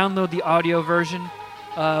 download the audio version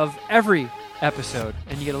of every episode,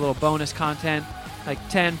 and you get a little bonus content, like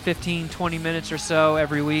 10, 15, 20 minutes or so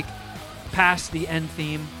every week, past the end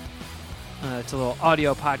theme. It's a little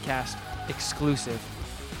audio podcast exclusive.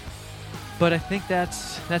 But I think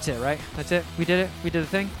that's it, right? That's it. We did it. We did the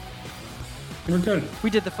thing. We're good.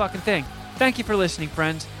 We did the fucking thing. Thank you for listening,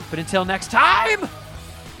 friends. But until next time,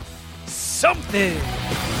 something.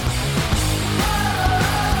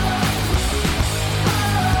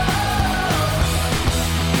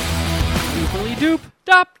 Doopily doop,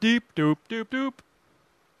 dop deep doop doop doop.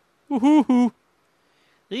 Woohoo hoo.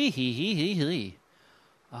 Hee hee hee hee hee.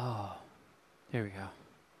 Oh, here we go.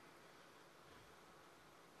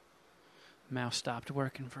 Mouse stopped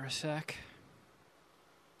working for a sec.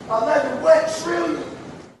 11 wet trillion.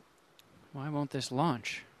 Why won't this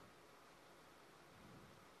launch?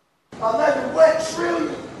 11 wet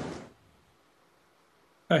trillion.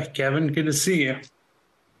 Hi, Kevin. Good to see you.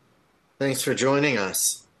 Thanks for joining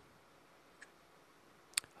us.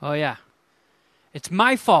 Oh, yeah. It's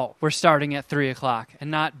my fault we're starting at 3 o'clock and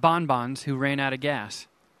not Bonbons who ran out of gas.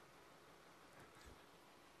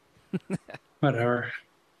 Whatever.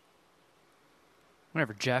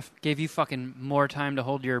 Whatever, Geoff. Gave you fucking more time to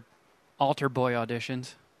hold your altar boy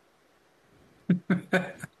auditions.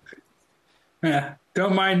 Yeah.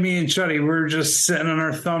 Don't mind me and Shuddy. We're just sitting on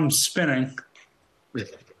our thumbs spinning.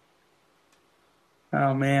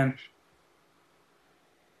 Oh, man.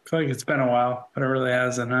 I feel like it's been a while, but it really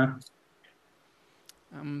hasn't, huh?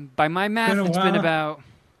 By my math, it's been about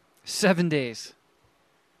 7 days.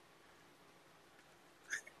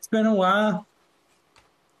 It's been a while.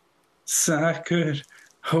 So I could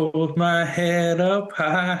hold my head up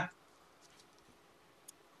high.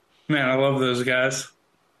 Man, I love those guys.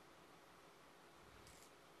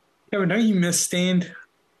 Kevin, don't you miss Stained?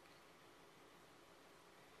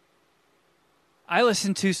 I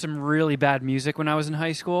listened to some really bad music when I was in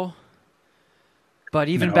high school. But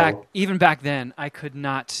even back then, I could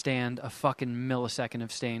not stand a fucking millisecond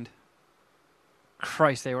of Stained.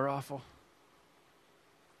 Christ, they were awful.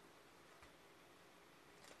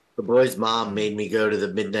 The boy's mom made me go to the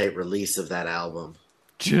midnight release of that album.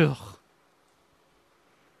 Ugh.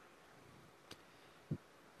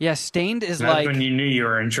 Yeah, Stained is That's like... when you knew you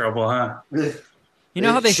were in trouble, huh? You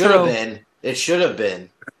know how they should have throw... been. It should have been.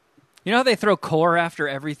 You know how they throw core after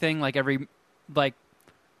everything? Like every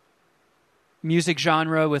music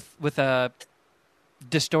genre with a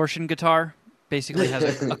distortion guitar basically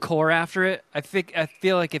has a core after it. I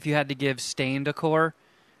feel like if you had to give Stained a core,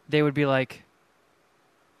 they would be like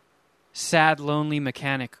sad, lonely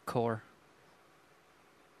mechanic core.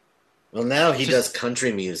 Well, now he does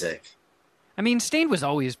country music. I mean, Stained was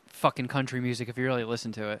always fucking country music if you really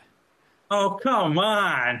listen to it. Oh, come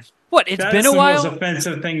on. What? It's been a while? That's the most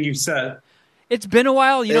offensive thing you said. It's been a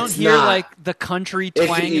while. You don't hear not. like the country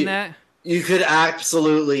twang in that? You could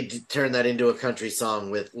absolutely turn that into a country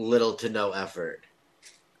song with little to no effort.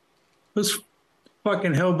 Those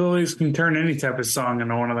fucking hillbillies can turn any type of song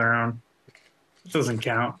into one of their own. It doesn't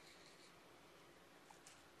count.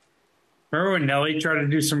 Remember when Nelly tried to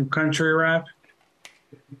do some country rap?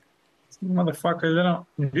 Motherfuckers, they don't.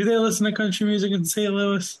 Do they listen to country music in St.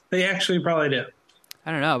 Louis? They actually probably do.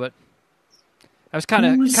 I don't know, but that was kind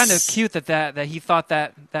of cute that he thought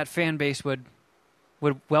that fan base would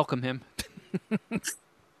welcome him.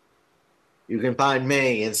 You can find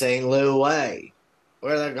me in St. Louis,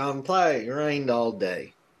 where they're gonna play rained all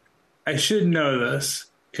day. I should know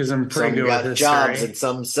this because I'm pretty good with Some history. got jobs and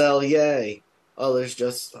some sell yay. Others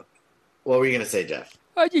just. What were you gonna say, Geoff?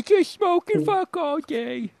 I just smoke and fuck all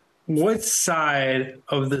day. What side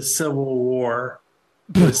of the Civil War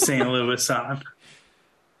was St. Louis on?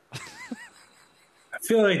 I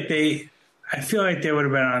feel like they would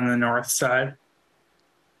have been on the north side.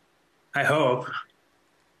 I hope.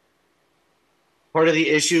 Part of the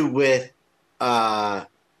issue with the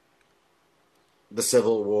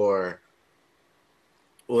Civil War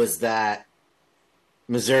was that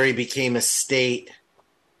Missouri became a state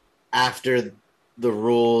after the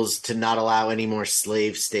rules to not allow any more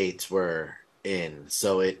slave states were in.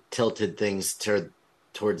 So it tilted things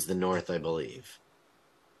towards the north, I believe.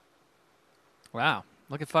 Wow.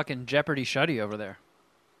 Look at fucking Jeopardy Shuddy over there.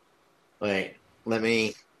 Wait, let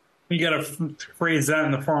me... You got to phrase that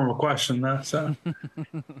in the form of a question, though. So,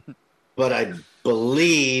 But I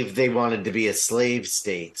believe they wanted to be a slave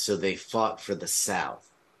state, so they fought for the South.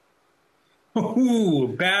 ooh,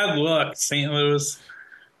 bad luck, St. Louis.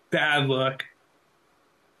 Bad luck.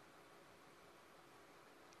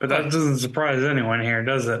 But that doesn't surprise anyone here,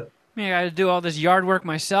 does it? I got to do all this yard work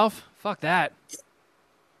myself? Fuck that.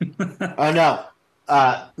 Oh, no.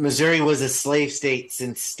 Missouri was a slave state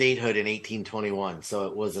since statehood in 1821, so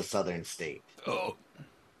it was a southern state. Oh.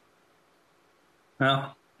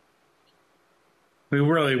 Well, we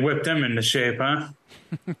really whipped them into shape, huh?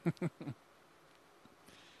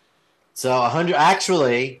 So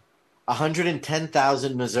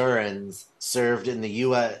 110,000 Missourians served in the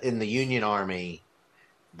Union Army,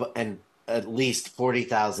 and at least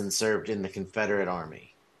 40,000 served in the Confederate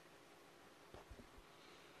Army.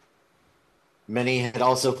 Many had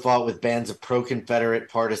also fought with bands of pro-Confederate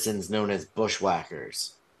partisans known as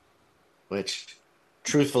bushwhackers, which,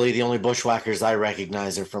 truthfully, the only bushwhackers I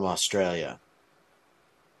recognize are from Australia.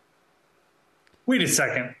 Wait a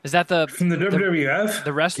second. Is that from the WWF?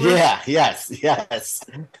 The wrestlers? Yeah, yes.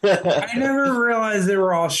 I never realized they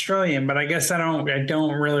were Australian, but I guess I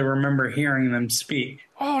don't really remember hearing them speak.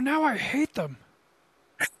 Oh, now I hate them.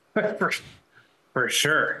 For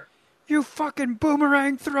sure. You fucking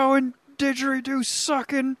boomerang throwing, didgeridoo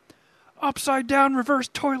sucking, upside down reverse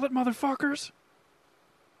toilet motherfuckers.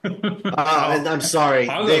 And I'm sorry.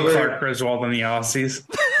 I'll go Clark Griswold and the Aussies.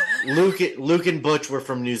 Luke and Butch were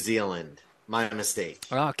from New Zealand. My mistake.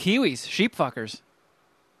 Oh, Kiwis, sheep fuckers.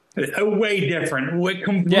 Way different.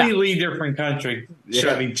 Completely different country. Yeah.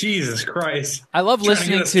 Shuddy, Jesus Christ. I love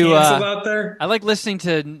listening to out there? I like listening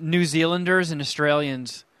to New Zealanders and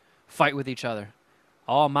Australians fight with each other.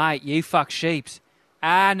 Oh, mate, you fuck sheeps.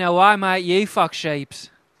 Ah, no, mate, you fuck sheeps.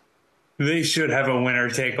 They should have a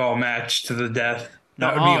winner-take-all match to the death.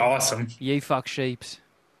 That would be awesome. You fuck sheeps.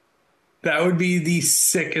 That would be the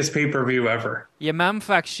sickest pay-per-view ever. Your mum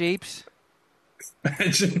fuck sheeps.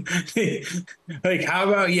 Like, how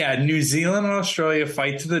about, New Zealand and Australia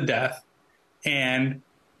fight to the death, and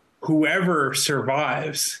whoever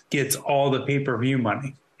survives gets all the pay-per-view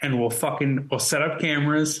money, and we'll set up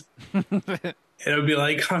cameras. It'll be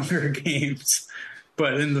like Hunger Games,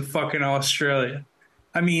 but in the fucking Australia.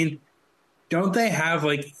 I mean, don't they have,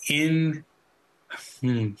 like, this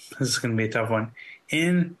is going to be a tough one,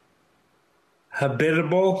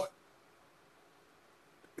 inhabitable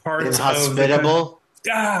parts Inhospitable?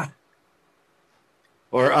 of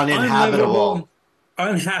or or uninhabitable.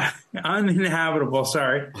 uninhabitable.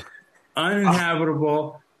 Sorry,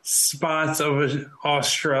 uninhabitable spots of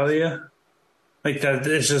Australia. Like that,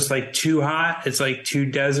 it's just like too hot. It's like too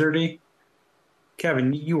deserty.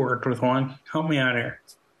 Kevin, you worked with one. Help me out here.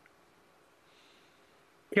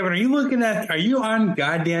 Kevin, are you on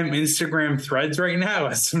goddamn Instagram threads right now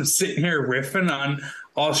as I'm sitting here riffing on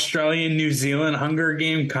Australian, New Zealand Hunger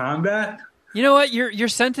Game combat? You know what? Your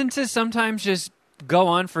sentences sometimes just go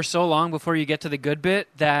on for so long before you get to the good bit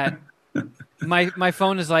that my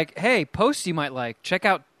phone is like, hey, post you might like. Check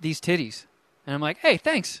out these titties. And I'm like, hey,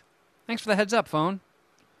 thanks. Thanks for the heads up, phone.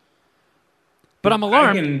 But I'm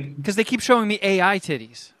alarmed because they keep showing me AI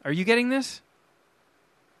titties. Are you getting this?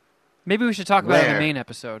 Maybe we should talk about it in the main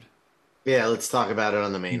episode. Yeah, let's talk about it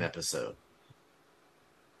on the main episode.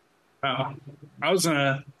 I was going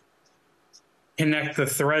to connect the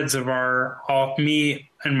threads of me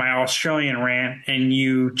and my Australian rant and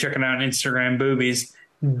you checking out Instagram boobies.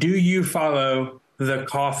 Do you follow the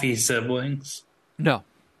Coffee siblings? No.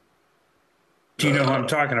 Do you know who I'm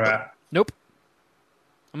talking about? Nope.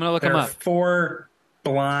 I'm going to look them up. 4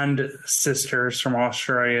 blonde sisters from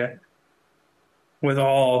Australia with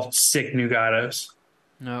all sick Nugatos.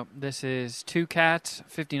 No, this is 2 cats,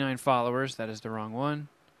 59 followers. That is the wrong one.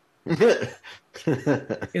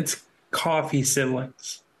 It's Coffee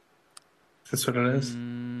siblings. That's what it is.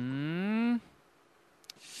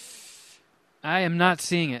 I am not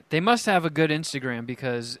seeing it. They must have a good Instagram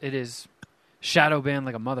because it is shadow banned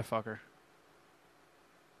like a motherfucker.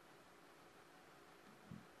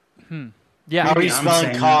 Yeah. How are you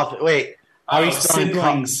spelling coffee? Wait. How are you spelling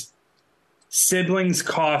siblings? Siblings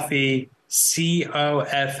Coffee, Coffey.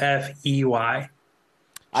 I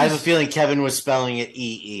have a feeling Kevin was spelling it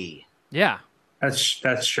EE. Yeah.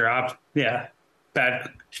 That's true. Yeah.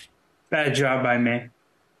 Bad job by me.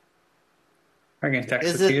 I can text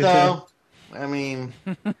Is it to it you though? too. I mean,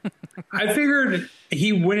 I figured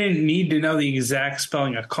he wouldn't need to know the exact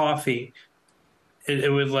spelling of coffee.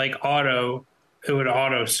 It would auto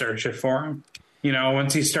search it for him. You know,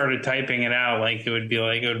 once he started typing it out, it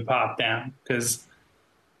would pop down because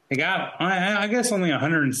they got, I guess, only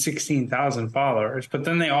 116,000 followers, but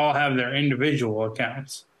then they all have their individual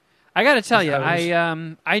accounts. I got to tell you,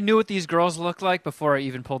 I knew what these girls looked like before I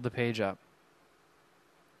even pulled the page up.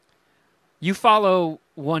 You follow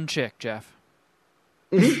one chick, Geoff.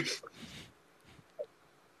 I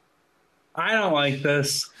don't like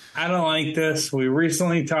this. We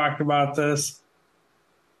recently talked about this.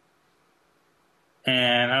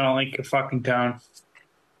 And I don't like your fucking tone.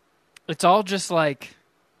 It's all just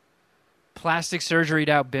plastic surgeryed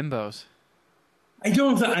out bimbos.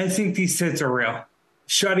 I think these tits are real.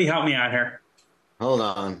 Shuddy, help me out here. Hold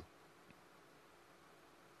on.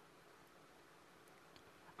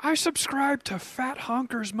 I subscribe to Fat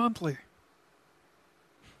Honkers Monthly.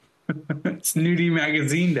 It's Nudie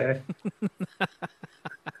Magazine Day.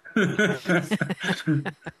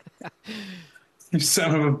 You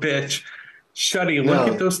son of a bitch. Shuddy, look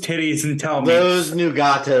at those titties and tell me. Those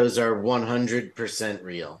Nugatos are 100%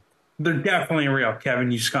 real. They're definitely real,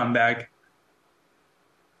 Kevin, you scumbag.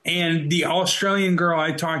 And the Australian girl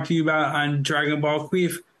I talked to you about on Dragon Ball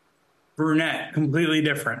Queef, brunette, completely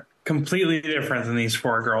different than these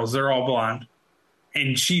 4 girls. They're all blonde.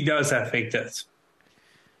 And she does have fake tits.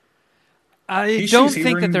 I don't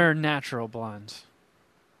think that they're natural blondes.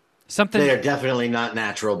 They are definitely not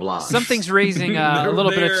natural blondes. Something's raising a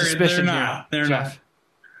little bit of suspicion here. They're not.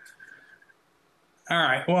 All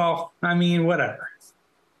right. Well, I mean, whatever.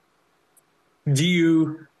 Do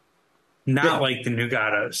you not like the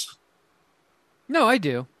Nugatos? No, I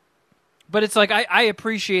do. But it's I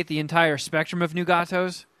appreciate the entire spectrum of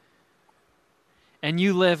Nugatos. And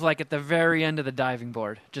you live at the very end of the diving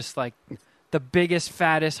board. Just the biggest,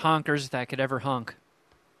 fattest honkers that could ever honk.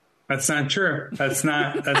 That's not true. That's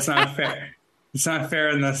not fair. It's not fair,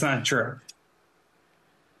 and that's not true.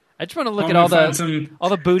 I just want to look at all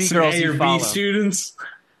the booty girls you follow. B students.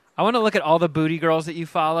 I want to look at all the booty girls that you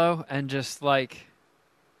follow and just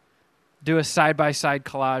do a side-by-side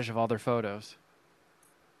collage of all their photos.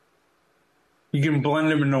 You can blend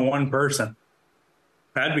them into one person.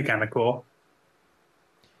 That'd be kind of cool.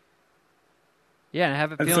 Yeah, and I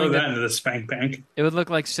have a I'd feeling throw that into the spank bank. It would look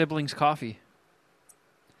like Siblings Coffee.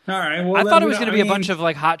 All right. Well, I thought it was going to be a bunch of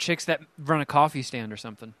hot chicks that run a coffee stand or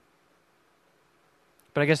something.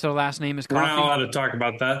 But I guess their last name is Coffee. We're not allowed to talk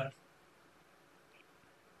about that.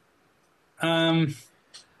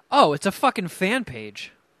 Oh, it's a fucking fan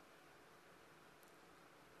page.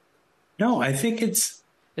 No, I think it's...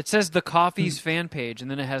 It says the Coffee's fan page, and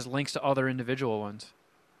then it has links to other individual ones.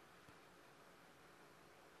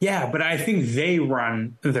 Yeah, but I think they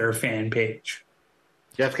run their fan page.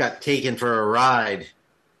 Geoff got taken for a ride.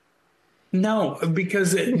 No,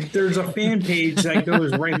 because there's a fan page that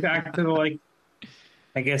goes right back to the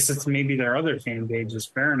I guess it's maybe their other fan pages.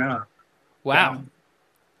 Fair enough. Wow.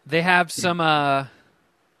 They have some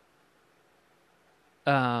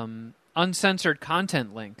uncensored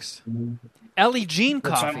content links. Ellie Jean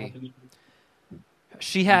Coffee.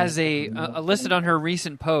 She has a listed on her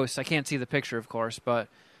recent posts. I can't see the picture, of course, but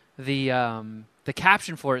the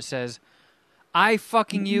caption for it says, "I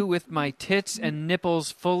fucking you with my tits and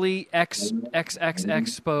nipples fully XXX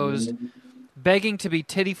exposed, begging to be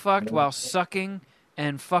titty fucked while sucking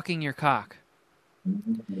and fucking your cock."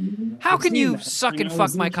 How can you suck and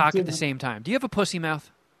fuck my cock at the same time? Do you have a pussy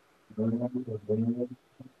mouth?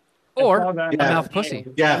 Or a mouth pussy?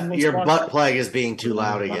 Yeah, your butt plug is being too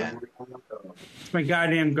loud again. It's my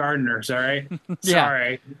goddamn gardeners, all right?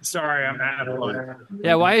 Yeah. Sorry, I'm out of order.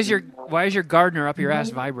 Yeah, why is your gardener up your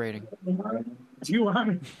ass vibrating? Do you want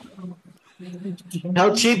me?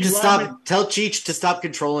 Tell Cheech to stop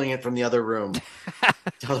controlling it from the other room.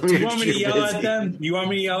 Tell them You want me to yell at them? You want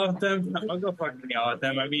me to yell at them? I'll go fucking yell at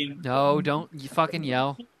them. I mean, No, don't you fucking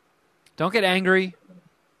yell. Don't get angry.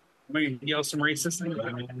 I'm going to yell some racist things.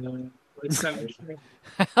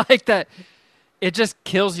 I like that. It just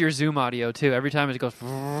kills your Zoom audio, too. Every time it goes...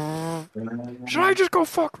 Should I just go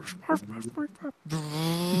fuck... I'll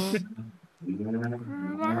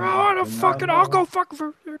go fuck...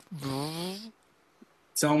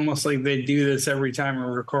 It's almost like they do this every time we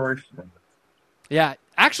record. Yeah.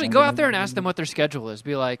 Actually, go out there and ask them what their schedule is.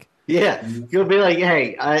 Be like... Yeah, you'll be like,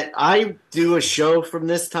 hey, I do a show from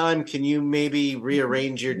this time. Can you maybe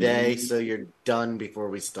rearrange your day so you're done before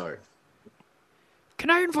we start? Can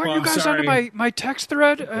I invite you guys onto my text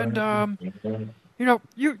thread? And, you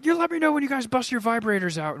let me know when you guys bust your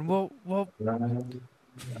vibrators out, and we'll...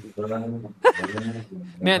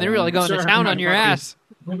 Man, they're really going to town on your ass.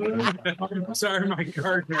 Sorry, my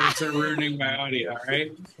gardeners are ruining my audio, all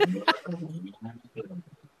right?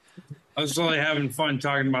 I was really having fun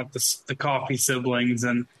talking about the coffee siblings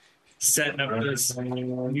and setting up this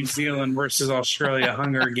New Zealand versus Australia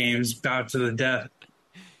Hunger Games bout to the death.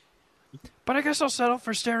 But I guess I'll settle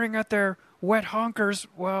for staring at their wet honkers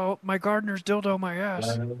while my gardeners dildo my ass.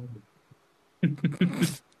 I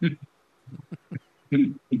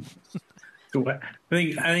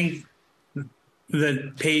think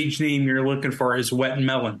the page name you're looking for is Wet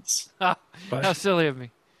Melons. How silly of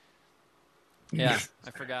me. Yeah,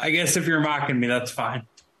 I forgot. I guess if you're mocking me, that's fine.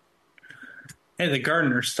 Hey, the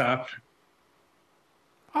gardener stopped.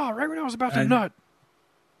 Oh, right when I was about to nut.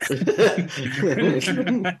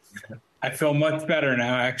 I feel much better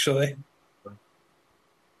now, actually. All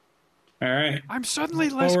right. I'm suddenly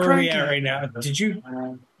less Where cranky. are we at right now? Did you,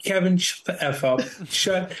 Kevin? Shut the f up.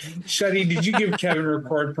 Shuddy. Did you give Kevin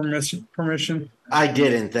record permission? I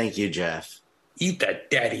didn't. Thank you, Geoff. Eat that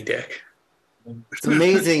daddy dick. It's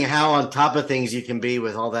amazing how on top of things you can be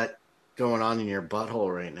with all that going on in your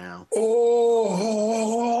butthole right now.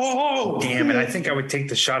 Oh, damn it. I think I would take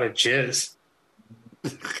the shot of jizz.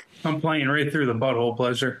 I'm playing right through the butthole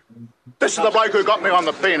pleasure. This is the bloke who got me on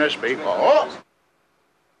the penis, people.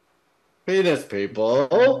 Penis people.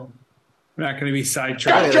 I'm not going to be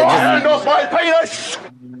sidetracked. Get your hand off my penis!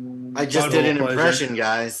 I just did an impression,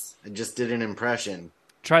 guys. I just did an impression.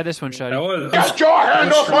 Try this one, Shuddy. Get your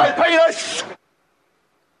hand off my penis!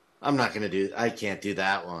 I'm not going to do... I can't do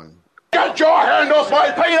that one. Get your hand off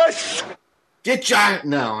my penis! Get your...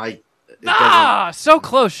 No, so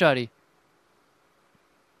close, Shuddy.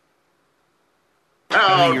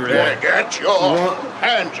 How dare get your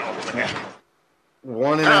hands off me?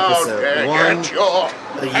 One an episode. One get your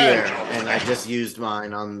a year. And I just used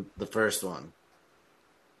mine on the first one.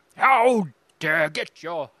 How dare get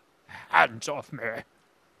your hands off me?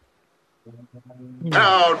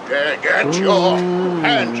 How dare get your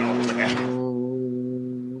hands off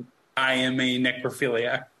me? I am a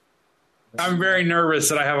necrophiliac. I'm very nervous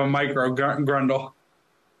that I have a micro grundle.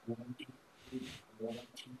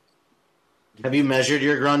 Have you measured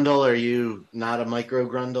your grundle? Are you not a micro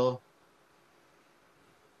grundle?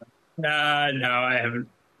 No, I haven't.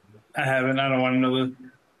 I don't want to know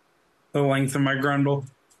the length of my grundle.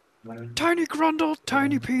 Tiny grundle,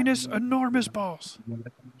 tiny penis, enormous balls.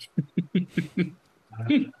 Are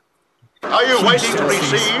you waiting to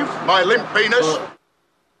receive my limp penis? Well,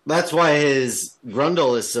 that's why his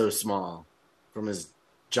grundle is so small from his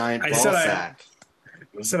giant ball sack.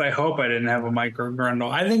 I said I hope I didn't have a micro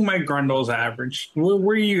grundle. I think my grundle's average. Where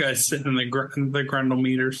are you guys sitting in the grundle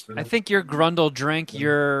meters? I think your grundle drank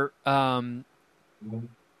your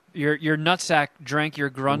nutsack drank your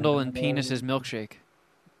grundle and penis's milkshake.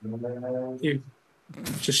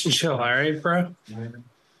 Just chill, all right, bro?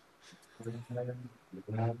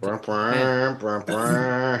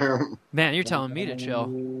 Man, you're telling me to chill.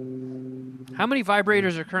 How many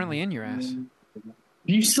vibrators are currently in your ass?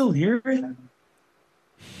 Do you still hear it?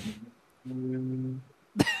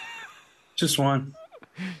 Just one.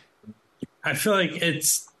 I feel like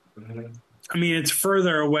it's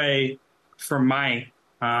further away from my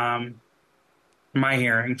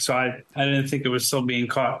hearing, so I didn't think it was still being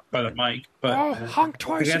caught by the mic. But honk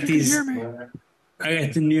twice I got I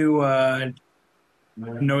got the new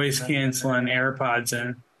noise canceling AirPods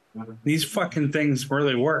in. These fucking things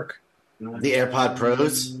really work. The AirPod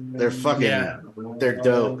Pros, they're they're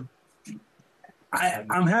dope.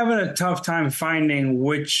 I'm having a tough time finding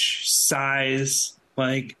which size,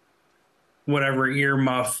 like, whatever ear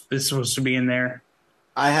muff is supposed to be in there.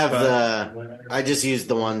 I just use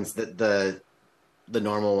the ones that the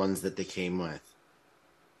normal ones that they came with.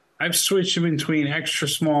 I've switched between extra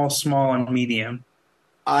small, small, and medium.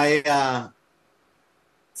 I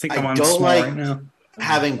think I'm on don't small like right now.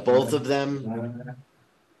 Having both of them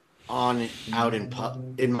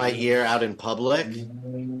in my ear out in public.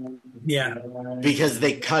 Yeah, because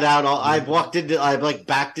they cut out all. I've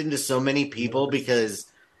backed into so many people because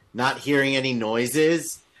not hearing any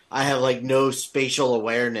noises. I have like no spatial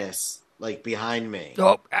awareness like behind me.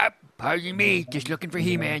 Oh, pardon me, just looking for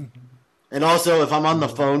He-Man. And also, if I'm on the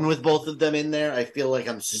phone with both of them in there, I feel like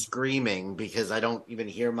I'm screaming because I don't even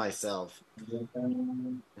hear myself.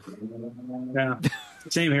 Yeah,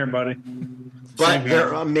 same here, buddy. But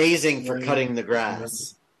they're amazing for cutting the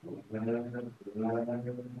grass.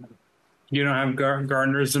 You don't have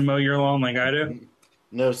gardeners to mow your lawn like I do?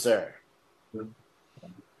 No, sir.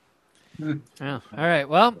 Oh, all right.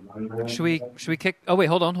 Well, should we kick? Oh wait,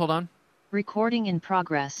 hold on. Recording in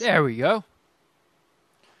progress. There we go.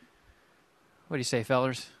 What do you say,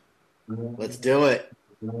 fellers? Let's do it.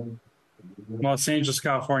 Los Angeles,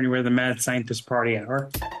 California, we're the Mad Scientist Party Hour.